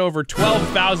looked at over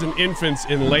 12,000 infants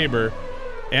in labor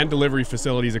and delivery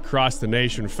facilities across the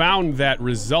nation, found that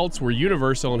results were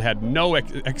universal and had no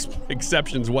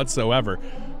exceptions whatsoever.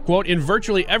 Quote, "In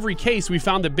virtually every case, we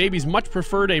found that babies much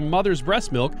preferred a mother's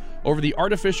breast milk over the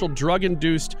artificial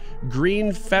drug-induced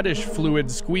green fetish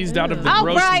fluid squeezed out of the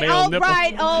gross male nipple."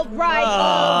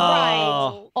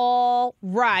 All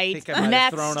right. I think I might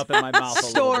have thrown up in my mouth a little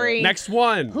story. bit. Next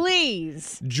one.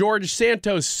 Please. George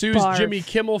Santos sues Barf. Jimmy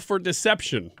Kimmel for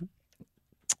deception.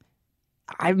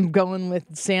 I'm going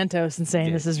with Santos and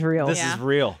saying this is real. This is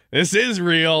real. This is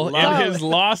real. In his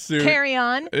lawsuit. Carry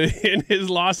on. In his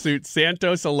lawsuit,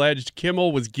 Santos alleged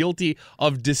Kimmel was guilty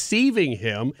of deceiving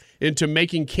him into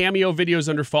making cameo videos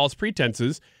under false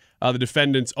pretenses. The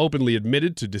defendants openly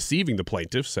admitted to deceiving the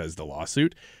plaintiff, says the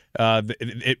lawsuit.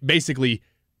 Basically,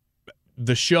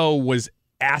 the show was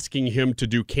asking him to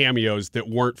do cameos that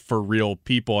weren't for real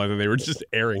people, and then they were just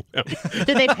airing them.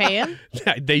 Did they pay him?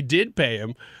 They did pay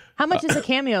him. How much is a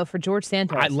cameo for George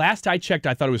Santos? Last I checked,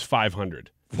 I thought it was $500.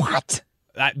 What?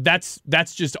 That's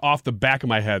just off the back of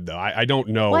my head, though. I don't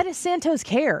know. Why does Santos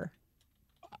care?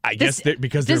 I guess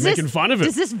because they're making fun of it.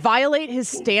 Does this violate his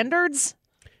standards?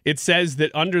 It says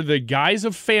that under the guise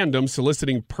of fandom,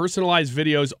 soliciting personalized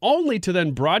videos only to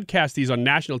then broadcast these on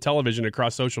national television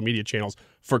across social media channels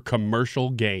for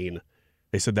commercial gain.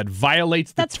 They said that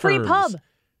violates the terms. That's free pub.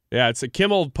 Yeah,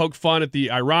 Kimmel poked fun at the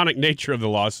ironic nature of the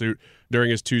lawsuit during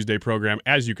his Tuesday program,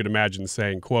 as you could imagine,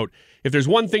 saying, quote, "If there's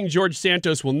one thing George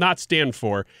Santos will not stand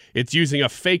for, it's using a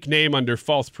fake name under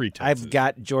false pretenses." I've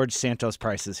got George Santos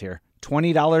prices here.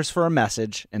 $20 for a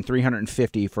message and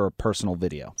 $350 for a personal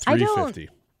video. $350.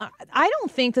 I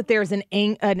don't think that there's an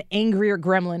angrier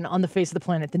gremlin on the face of the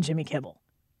planet than Jimmy Kimmel.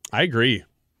 I agree.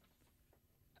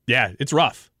 Yeah, it's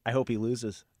rough. I hope he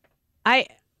loses. I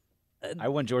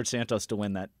want George Santos to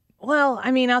win that. Well,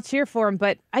 I mean, I'll cheer for him,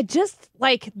 but I just,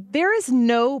 there is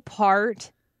no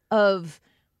part of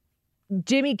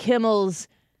Jimmy Kimmel's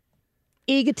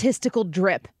egotistical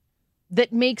drip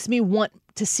that makes me want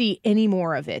to see any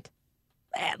more of it.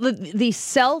 The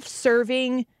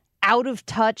self-serving,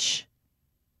 out-of-touch,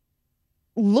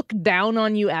 look down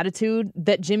on you attitude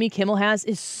that Jimmy Kimmel has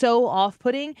is so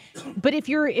off-putting. But if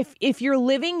you're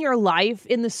living your life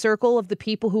in the circle of the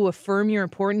people who affirm your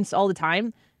importance all the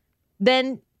time,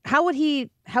 then how would he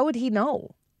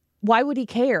know? Why would he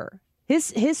care?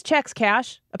 His checks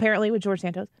cash, apparently, with George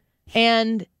Santos.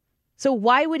 And so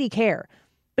why would he care?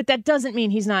 But that doesn't mean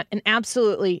he's not an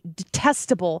absolutely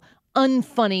detestable,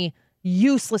 unfunny,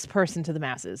 useless person to the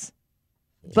masses.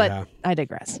 But yeah. I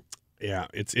digress. Yeah,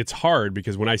 it's hard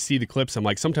because when I see the clips,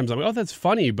 sometimes I'm like, oh, that's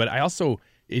funny, but I also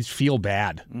feel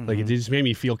bad. Mm-hmm. It just made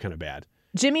me feel kind of bad.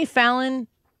 Jimmy Fallon,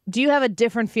 do you have a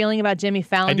different feeling about Jimmy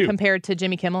Fallon compared to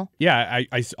Jimmy Kimmel? Yeah,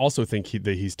 I also think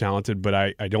that he's talented, but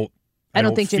I don't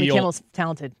think Jimmy Kimmel's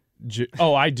talented.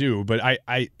 I do, but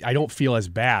I don't feel as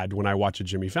bad when I watch a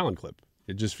Jimmy Fallon clip.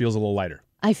 It just feels a little lighter.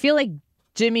 I feel like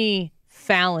Jimmy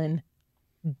Fallon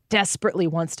desperately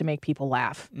wants to make people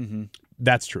laugh. Mm-hmm.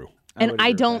 That's true. And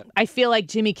I feel like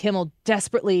Jimmy Kimmel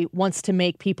desperately wants to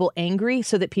make people angry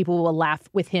so that people will laugh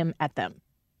with him at them.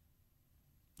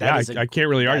 I can't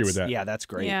really argue with that. Yeah, that's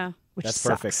great. Yeah. That's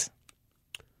sucks. perfect.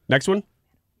 Next one.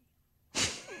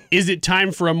 Is it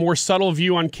time for a more subtle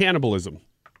view on cannibalism?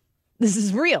 This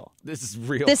is real.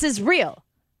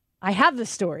 I have the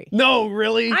story. No,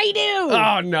 really? I do.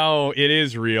 Oh, no, it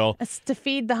is real. It's to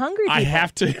feed the hungry people. I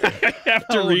have to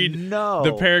read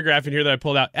the paragraph in here that I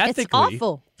pulled out. Ethically, it's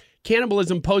awful.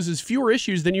 Cannibalism poses fewer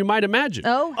issues than you might imagine.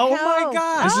 Oh my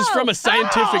God. This is from a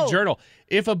scientific journal.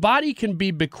 If a body can be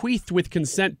bequeathed with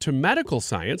consent to medical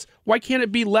science, why can't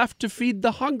it be left to feed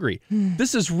the hungry?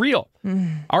 This is real.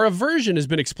 Our aversion has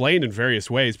been explained in various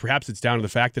ways. Perhaps it's down to the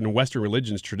fact that in Western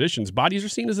religions traditions, bodies are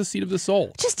seen as the seat of the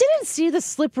soul. Just didn't see the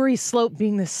slippery slope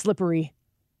being this slippery.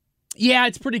 Yeah,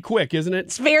 it's pretty quick, isn't it?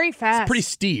 It's very fast. It's pretty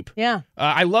steep. Yeah.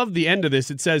 I love the end of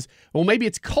this. It says, well, maybe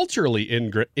it's culturally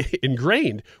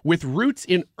ingrained with roots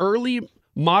in early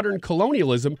modern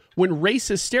colonialism when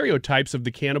racist stereotypes of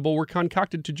the cannibal were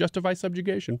concocted to justify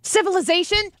subjugation.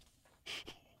 Civilization?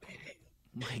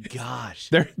 My gosh.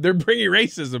 They're bringing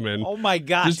racism in. Oh my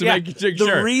gosh. Just to make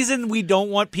sure. The reason we don't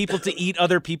want people to eat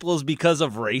other people is because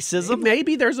of racism?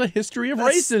 Maybe there's a history of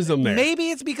racism there. Maybe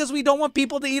it's because we don't want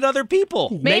people to eat other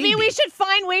people. Maybe we should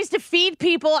find ways to feed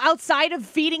people outside of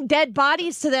feeding dead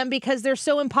bodies to them because they're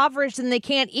so impoverished and they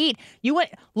can't eat.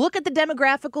 Look at the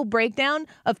demographical breakdown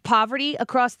of poverty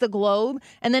across the globe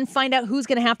and then find out who's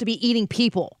going to have to be eating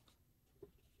people.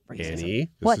 Annie,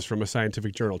 this is from a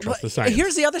scientific journal. Trust the science.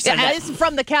 Here's the other side. Yeah, it's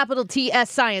from the capital T-S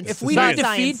science. If we need to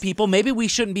feed people, maybe we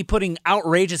shouldn't be putting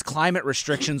outrageous climate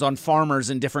restrictions on farmers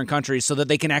in different countries so that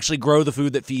they can actually grow the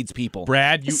food that feeds people.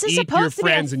 Brad, you eat your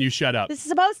friends and you shut up. This is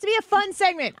supposed to be a fun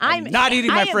segment. I'm not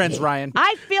eating my friends, Ryan.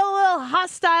 I feel a little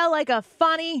hostile, like a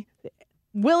funny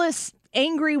Willis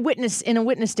angry witness in a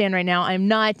witness stand right now. I'm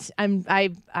not. I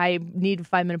need a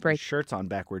 5-minute break. Shirt's on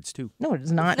backwards too. No, it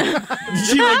is not.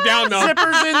 She looked down though.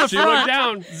 Zippers in the front. She looked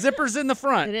down. Zippers in the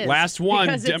front. It is. Last one.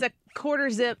 Because it's a quarter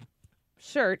zip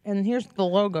shirt, and here's the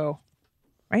logo,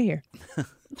 right here.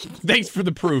 Thanks for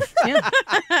the proof. Yeah.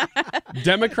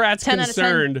 Democrats 10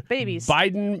 concerned out of 10 babies.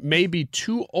 Biden may be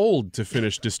too old to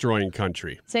finish destroying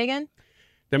country. Say again?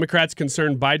 Democrats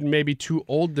concerned Biden may be too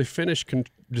old to finish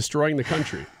destroying the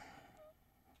country.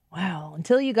 Wow,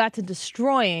 until you got to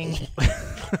destroying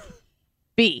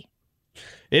B.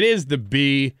 It is the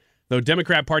B, though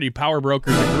Democrat Party power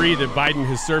brokers agree that Biden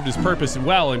has served his purpose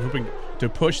well in hoping to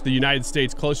push the United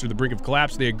States closer to the brink of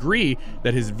collapse. They agree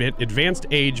that his advanced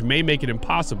age may make it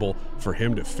impossible for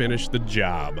him to finish the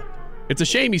job. It's a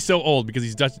shame he's so old because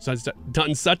he's done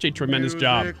such a tremendous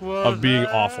job of being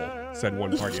awful, said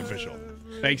one party official.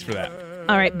 Thanks for that.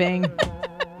 All right, Bing.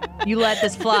 You let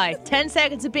this fly. 10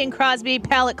 seconds of Bing Crosby,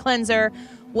 palate cleanser.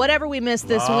 Whatever we missed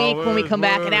this week when we come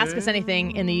back, and ask us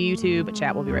anything in the YouTube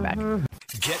chat. We'll be right back.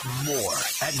 Get more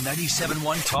at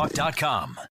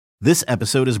 971talk.com. This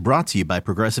episode is brought to you by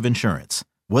Progressive Insurance.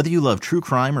 Whether you love true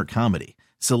crime or comedy,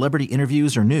 celebrity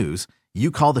interviews or news,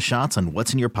 you call the shots on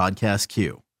what's in your podcast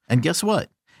queue. And guess what?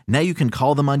 Now you can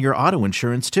call them on your auto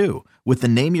insurance too with the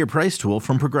Name Your Price tool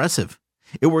from Progressive.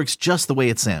 It works just the way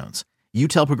it sounds. You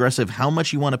tell Progressive how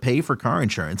much you want to pay for car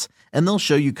insurance, and they'll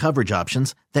show you coverage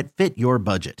options that fit your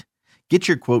budget. Get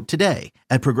your quote today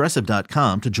at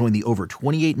Progressive.com to join the over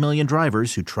 28 million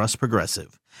drivers who trust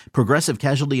Progressive. Progressive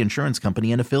Casualty Insurance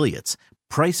Company and Affiliates.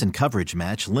 Price and coverage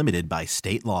match limited by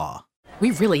state law.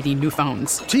 We really need new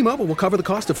phones. T-Mobile will cover the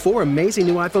cost of 4 amazing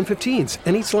new iPhone 15s,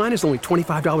 and each line is only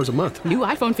 $25 a month. New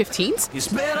iPhone 15s? It's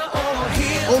better over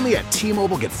here. Only at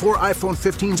T-Mobile, get 4 iPhone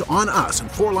 15s on us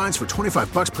and 4 lines for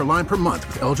 $25 per line per month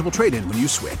with eligible trade-in when you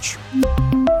switch.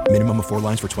 Minimum of 4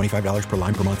 lines for $25 per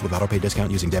line per month with autopay discount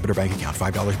using debit or bank account.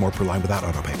 $5 more per line without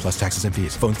autopay, plus taxes and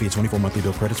fees. Phone fee at 24 monthly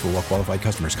bill credits for well-qualified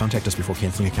customers. Contact us before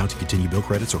canceling account to continue bill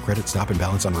credits or credit stop and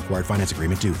balance on required finance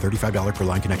agreement due. $35 per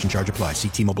line connection charge applies. See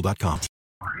T-Mobile.com.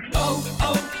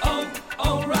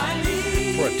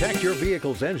 O'Reilly. Protect your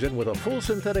vehicle's engine with a full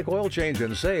synthetic oil change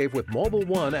and save with Mobile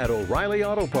One at O'Reilly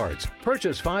Auto Parts.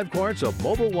 Purchase 5 quarts of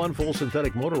Mobile One full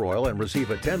synthetic motor oil and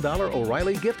receive a $10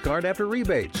 O'Reilly gift card after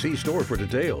rebate. See store for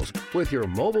details. With your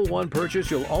Mobile One purchase,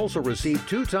 you'll also receive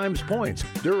 2 times points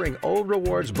during O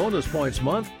Rewards Bonus Points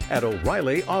Month at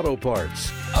O'Reilly Auto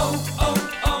Parts.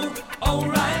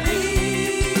 O'Reilly.